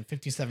approval rating of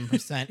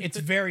 57%. It's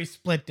very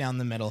split down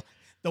the middle.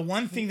 The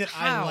one thing that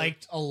I How?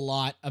 liked a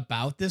lot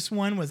about this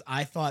one was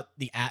I thought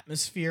the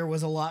atmosphere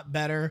was a lot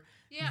better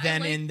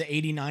than in the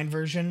 89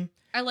 version.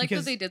 I like that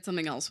because- they did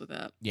something else with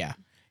that. Yeah.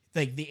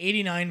 Like the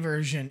 89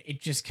 version,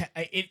 it's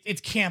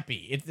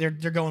campy. They're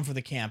going for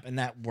the camp, and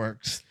that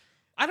works.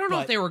 I don't know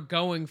but- if they were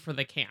going for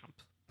the camp,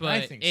 but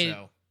I think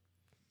so.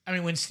 I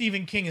mean, when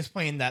Stephen King is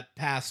playing that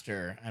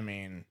pastor, I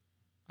mean,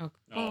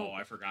 oh,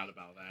 I forgot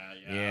about that.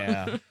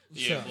 yeah. The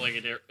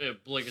So-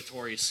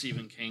 obligatory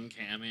Stephen King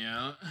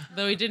cameo.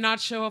 Though he did not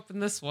show up in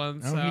this one.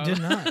 No, so. he did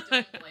not.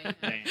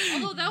 Dang.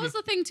 Although that was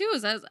the thing too,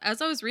 is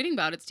as I was reading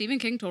about it, Stephen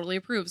King totally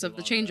approves of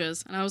the Love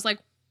changes, and I was like,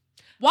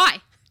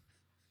 why?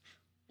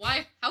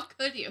 Why? How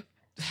could you?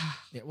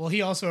 Yeah, well,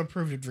 he also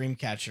approved of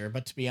Dreamcatcher,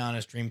 but to be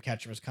honest,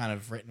 Dreamcatcher was kind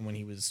of written when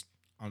he was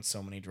on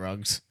so many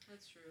drugs.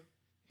 That's true.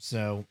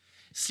 So,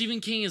 Stephen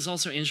King is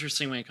also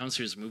interesting when it comes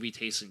to his movie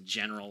taste in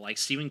general. Like,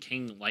 Stephen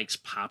King likes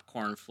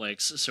popcorn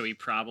flicks, so he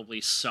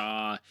probably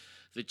saw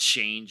the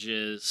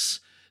changes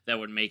that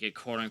would make it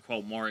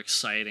quote-unquote more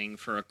exciting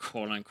for a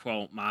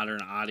quote-unquote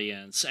modern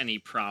audience, and he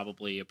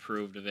probably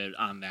approved of it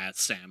on that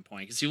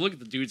standpoint. Because you look at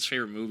the dude's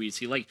favorite movies,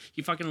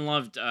 he fucking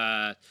loved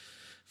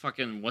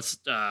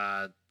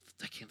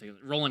I can't think of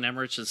it. Roland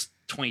Emmerich's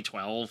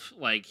 2012.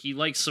 Like, he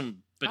likes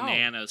some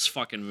bananas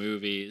fucking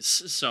movies,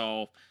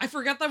 so I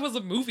forgot that was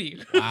a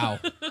movie. wow.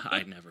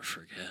 I never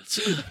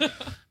forget.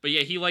 But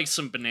yeah, he likes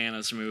some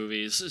bananas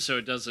movies, so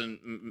it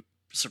doesn't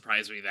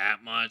surprise me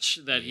that much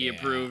that he Yeah.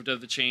 approved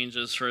of the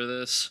changes for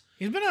this.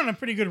 He's been on a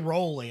pretty good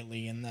roll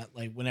lately in that,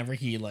 like, whenever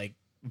he, like,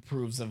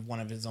 approves of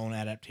one of his own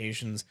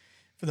adaptations,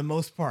 for the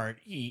most part,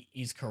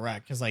 he's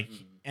correct. Because, like,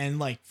 and,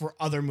 like, for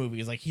other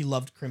movies, like, he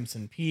loved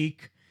Crimson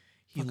Peak.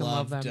 He Fucking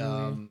love loved, that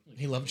movie.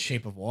 he loved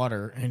Shape of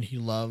Water, and he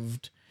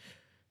loved,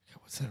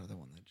 what's that other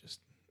one that just,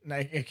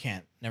 I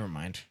can't, never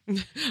mind.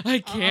 I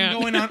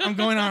can't.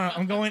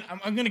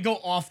 I'm going to go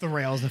off the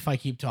rails if I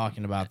keep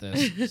talking about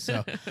this.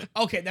 So,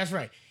 okay, that's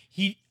right.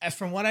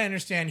 From what I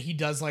understand, he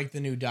does like the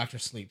new Dr.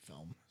 Sleep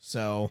film.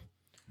 So,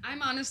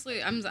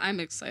 I'm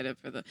excited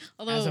for the.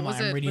 Although As am I. was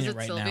I'm it reading it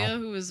right Sylvia now.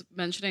 who was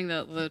mentioning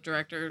that the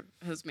director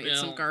has made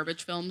some Well,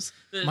 garbage films?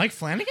 Mike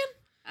Flanagan?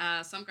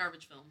 Some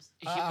garbage films.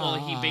 He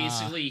Ah.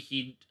 basically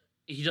he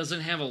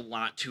doesn't have a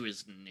lot to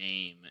his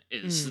name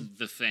is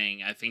the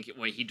thing. I think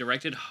he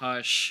directed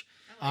Hush.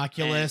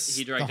 Oculus, and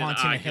he the directed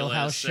Haunting of Hill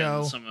House Oculus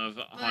and show. some of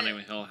Haunting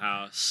of Hill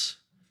House.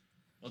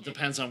 Well, it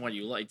depends on what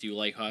you like. Do you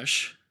like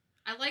Hush?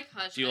 I like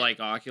Hush. Do you like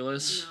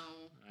Oculus?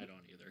 No. I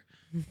don't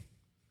either.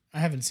 I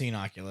haven't seen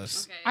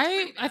Oculus. Okay.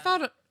 it's pretty I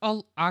bad.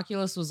 thought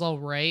Oculus was all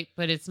right,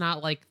 but it's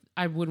not like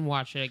I wouldn't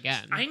watch it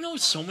again. I know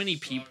so many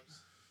people.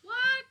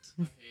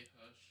 What?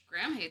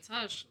 Graham hates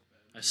Hush.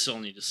 I still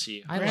need to see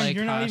it. I Graham, like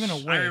you're not Hush. even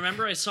awake. I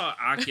remember I saw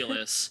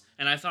Oculus,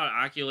 and I thought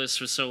Oculus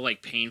was so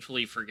like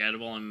painfully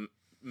forgettable and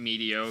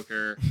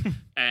mediocre,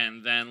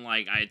 and then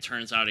like it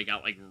turns out it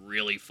got like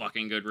really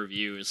fucking good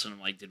reviews, and I'm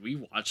like, did we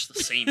watch the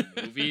same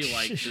movie?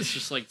 Like it's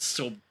just like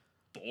so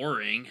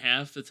boring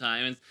half the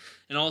time,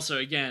 and also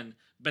again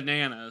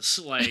bananas.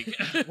 Like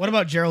What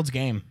about Gerald's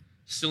Game?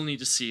 still need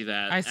to see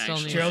that. I still need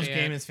actually. to Gerald's see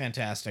Game it. is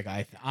fantastic.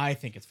 I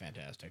think it's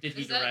fantastic. Did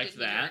he Is that- direct did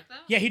he that? direct that?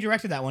 Yeah, he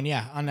directed that one.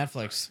 Yeah, on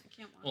Netflix. I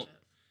can't watch Well, it.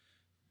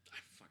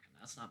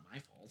 That's not my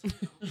fault.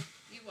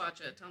 You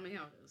watch it. Tell me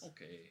how it is.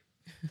 Okay.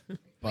 We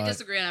But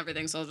disagree on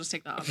everything, so I'll just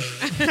take the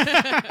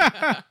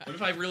opposite. What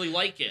if I really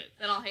like it?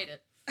 Then I'll hate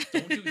it.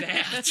 Don't do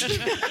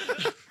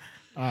that.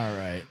 all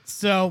right.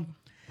 So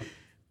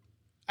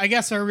I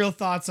guess our real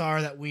thoughts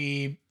are that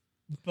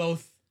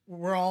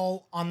we're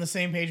all on the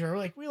same page. We're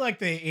like we like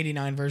the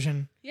 89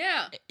 version.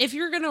 Yeah. If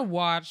you're gonna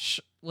watch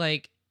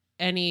like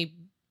any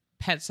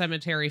Pet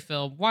Cemetery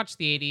film, watch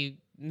the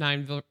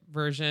 89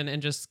 version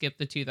and just skip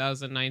the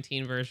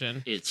 2019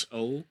 version. It's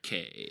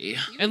okay.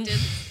 You And- didn't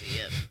see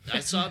it. I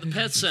saw the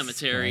Pet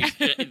Cemetery,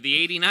 the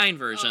 '89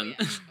 version.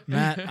 Oh, yeah.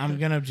 Matt, I'm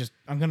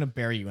gonna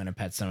bury you in a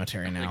pet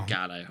cemetery now.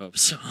 God, I hope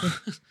so.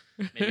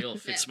 Maybe it'll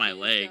fix my That is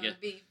leg. gonna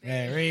be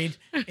Buried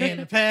in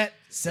a pet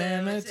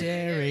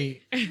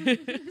cemetery.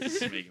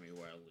 It's making me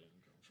wildly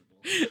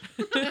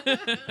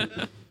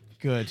uncomfortable.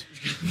 Good.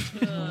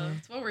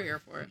 That's what we're here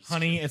for.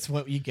 Honey, it's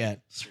what you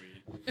get.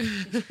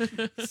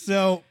 Sweet.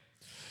 So,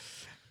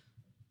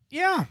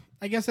 yeah,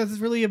 I guess that's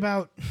really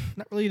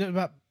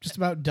just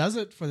about does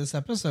it for this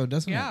episode,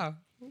 doesn't it? Yeah,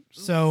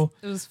 So,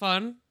 it was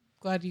fun.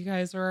 Glad you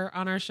guys were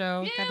on our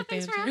show. Yeah, Got to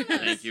thanks for banter. having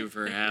us. Thank you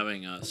for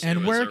having us. And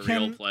it was where a real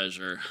can-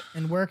 pleasure.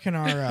 and where can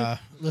our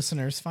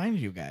listeners find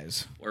you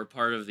guys? We're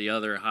part of the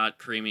other hot,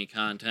 creamy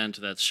content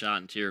that's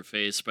shot into your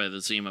face by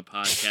the Zima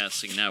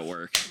Podcasting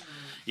Network.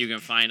 You can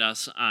find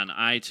us on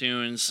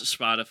iTunes,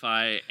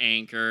 Spotify,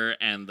 Anchor,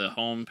 and the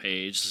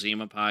homepage,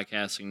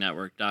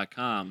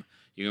 ZimaPodcastingNetwork.com.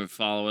 You can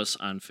follow us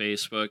on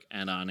Facebook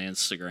and on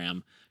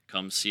Instagram.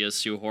 Come see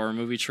us do horror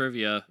movie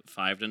trivia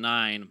 5 to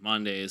 9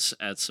 Mondays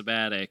at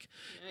Sabbatic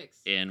Yikes.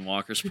 in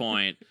Walker's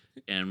Point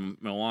in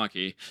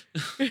Milwaukee.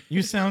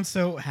 You sound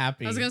so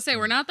happy. I was gonna say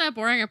we're not that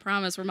boring. I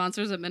promise. We're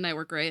Monsters at Midnight.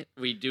 We're great.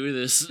 We do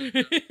this.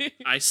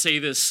 I say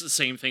this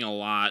same thing a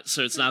lot,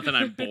 so it's not that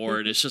I'm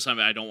bored. It's just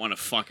I don't want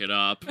to fuck it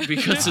up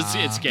because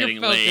it's getting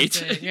late.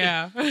 Focusing,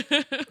 yeah.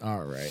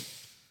 All right.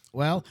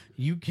 Well,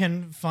 you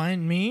can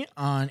find me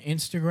on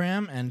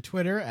Instagram and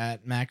Twitter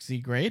at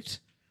MaxZGreat.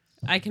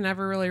 I can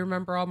never really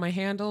remember all my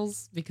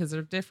handles because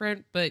they're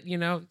different, but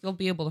you'll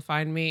be able to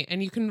find me.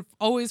 And you can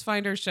always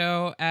find our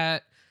show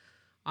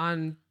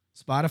on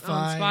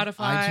Spotify,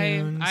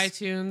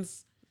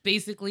 iTunes,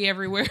 basically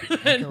everywhere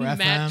that Anchor Matt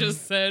FM.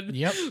 just said.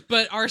 Yep.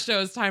 But our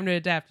show is Time to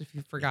Adapt if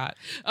you forgot.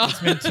 It's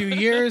been 2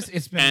 years.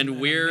 It's been And an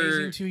we're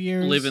amazing 2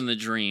 years. Living the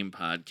Dream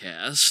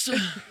podcast.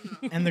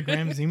 And the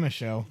Graham Zima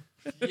Show.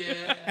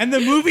 Yeah. And the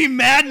Movie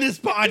Madness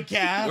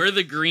podcast.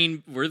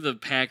 We're the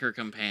Packer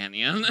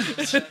companion.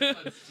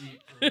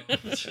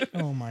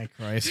 Oh my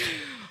Christ.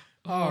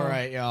 All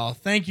right, y'all.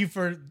 Thank you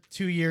for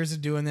 2 years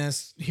of doing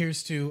this.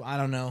 Here's to, I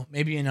don't know,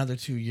 maybe another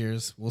 2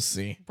 years. We'll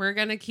see. We're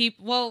going to keep,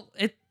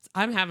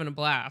 I'm having a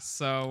blast,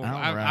 so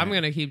I'm right.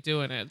 going to keep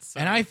doing it. So.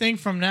 And I think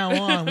from now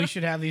on, we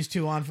should have these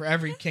two on for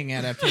every King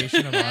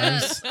adaptation of ours.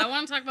 Yes. I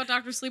want to talk about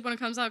Dr. Sleep when it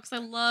comes out because I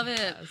love it.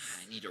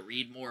 I need to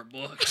read more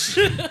books.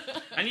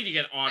 I need to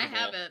get Audible.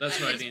 have it. That's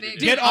what I It's need big. to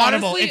do. Get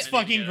Audible. honestly, It's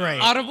fucking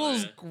great. Audible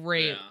is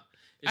great.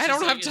 It's I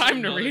just don't have it's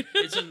time to another- read.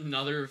 It's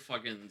another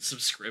fucking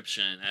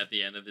subscription at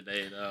the end of the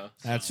day, though.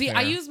 That's See, fair.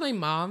 I use my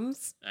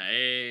mom's,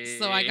 Hey.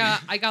 so I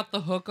got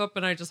the hookup,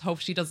 and I just hope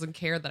she doesn't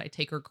care that I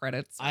take her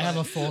credits. I have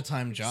a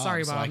full-time job,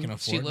 Sorry, so Mom. I can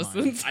She afford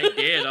mine. listens. I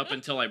did up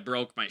until I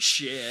broke my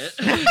shit.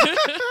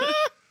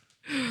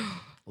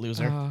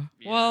 Loser.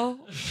 Well,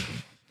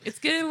 it's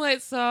getting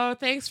late, so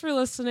thanks for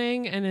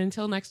listening, and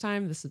until next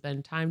time, this has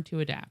been Time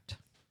to Adapt.